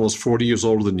 I'm almost 40 years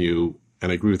older than you,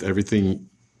 and I agree with everything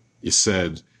you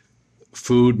said.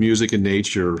 Food, music, and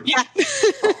nature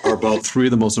are about 3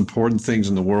 of the most important things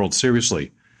in the world.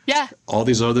 Seriously. Yeah. All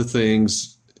these other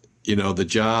things, the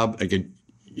job, again,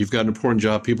 you've got an important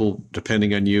job, people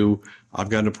depending on you. I've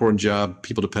got an important job,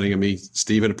 people depending on me.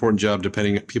 Steve had an important job,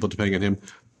 people depending on him.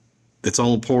 It's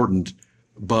all important.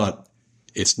 but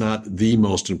it's not the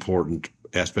most important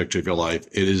aspect of your life.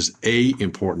 It is a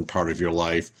important part of your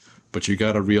life, but you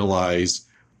got to realize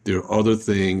there are other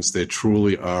things that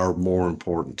truly are more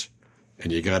important.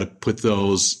 And you got to put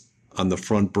those on the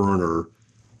front burner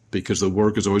because the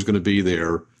work is always going to be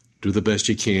there. Do the best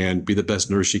you can, be the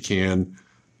best nurse you can,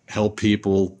 help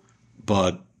people,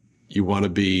 but you want to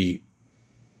be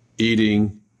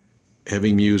eating,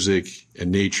 having music,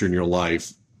 and nature in your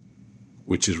life,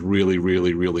 which is really,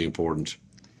 really, really important.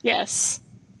 Yes,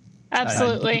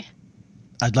 absolutely.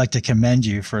 I'd like to commend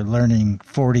you for learning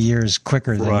 40 years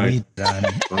quicker than we done.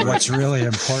 What's really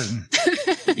important.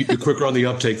 You're quicker on the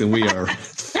uptake than we are.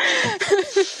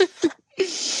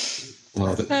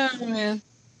 Oh, man.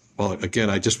 Well, again,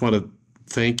 I just want to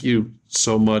thank you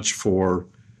so much for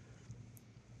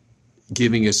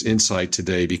giving us insight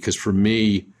today, because for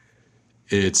me,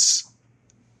 I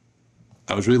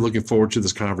was really looking forward to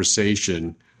this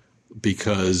conversation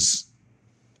because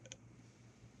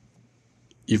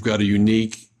you've got a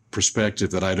unique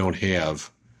perspective that I don't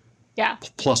have. Yeah.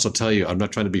 Plus, I'll tell you, I'm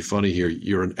not trying to be funny here.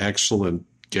 You're an excellent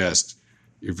guest.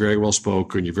 You're very well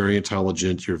spoken. You're very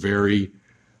intelligent. You're very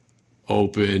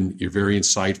open. You're very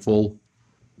insightful,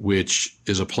 which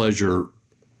is a pleasure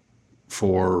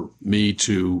for me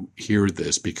to hear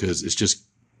this because it's just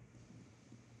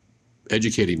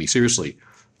educating me. Seriously,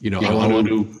 I want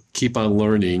to keep on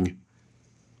learning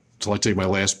until I take my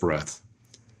last breath.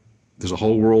 There's a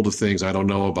whole world of things I don't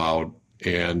know about,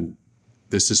 and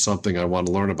this is something I want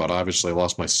to learn about. Obviously, I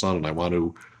lost my son, and I want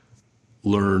to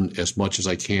learn as much as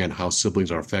I can how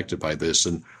siblings are affected by this.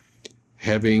 And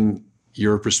having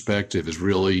your perspective has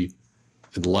really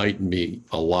enlightened me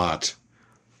a lot.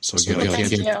 So again,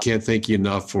 I can't thank you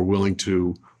enough for willing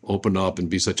to open up and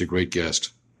be such a great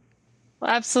guest. Well,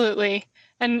 absolutely.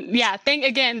 And yeah,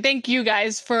 thank you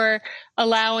guys for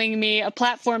allowing me a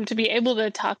platform to be able to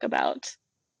talk about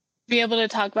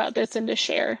this and to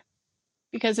share,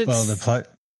 because it's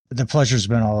the pleasure's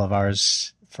been all of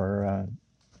ours for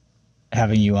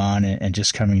having you on and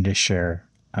just coming to share.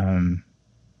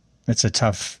 It's a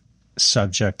tough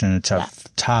subject and a tough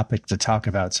topic to talk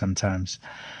about sometimes.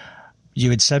 You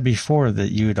had said before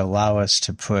that you would allow us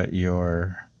to put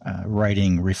your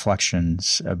writing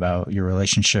reflections about your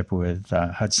relationship with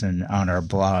Hudson on our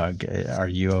blog. Are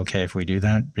you okay if we do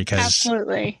that? Because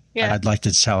absolutely, yeah. I'd like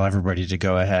to tell everybody to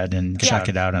go ahead and check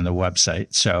it out on the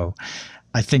website. So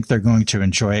I think they're going to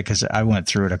enjoy it because I went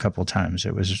through it a couple of times.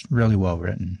 It was really well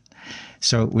written.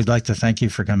 So we'd like to thank you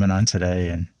for coming on today.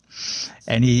 And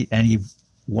any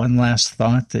one last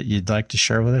thought that you'd like to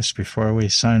share with us before we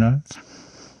sign off?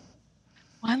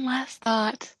 One last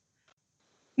thought.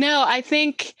 No, I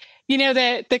think,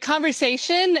 the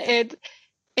conversation,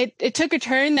 it took a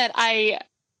turn that I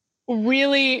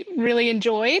really, really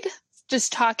enjoyed,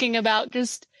 just talking about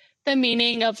just the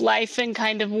meaning of life and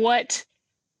kind of what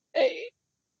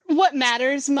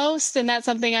matters most. And that's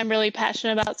something I'm really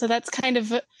passionate about. So that's kind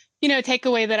of, a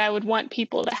takeaway that I would want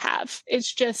people to have.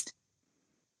 It's just,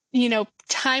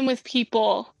 time with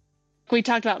people. We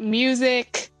talked about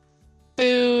music,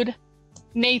 food,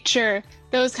 nature,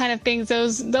 those kind of things.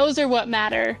 Those are what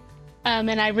matter.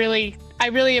 And I really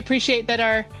appreciate that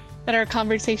our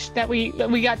conversation, that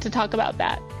we got to talk about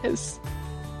that, because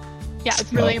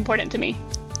it's really important to me.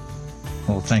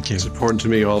 Well, thank you. It's important to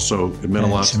me also. It meant a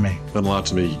lot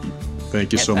to me.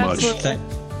 Thank you so much.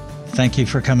 Thank you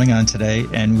for coming on today,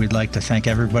 and we'd like to thank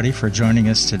everybody for joining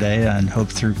us today on Hope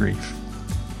Through Grief.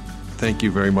 Thank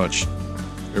you very much.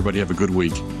 Everybody have a good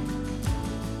week.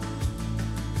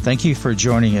 Thank you for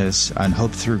joining us on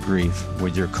Hope Through Grief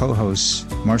with your co-hosts,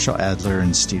 Marshall Adler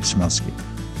and Steve Smelsky.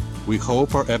 We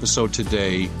hope our episode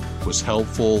today was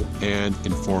helpful and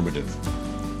informative.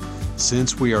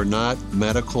 Since we are not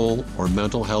medical or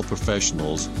mental health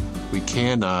professionals, we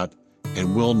cannot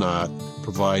and will not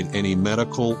provide any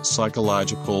medical,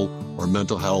 psychological, or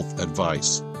mental health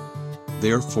advice.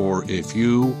 Therefore, if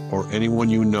you or anyone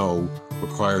you know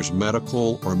requires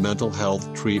medical or mental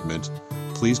health treatment,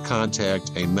 please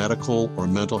contact a medical or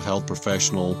mental health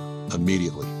professional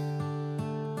immediately.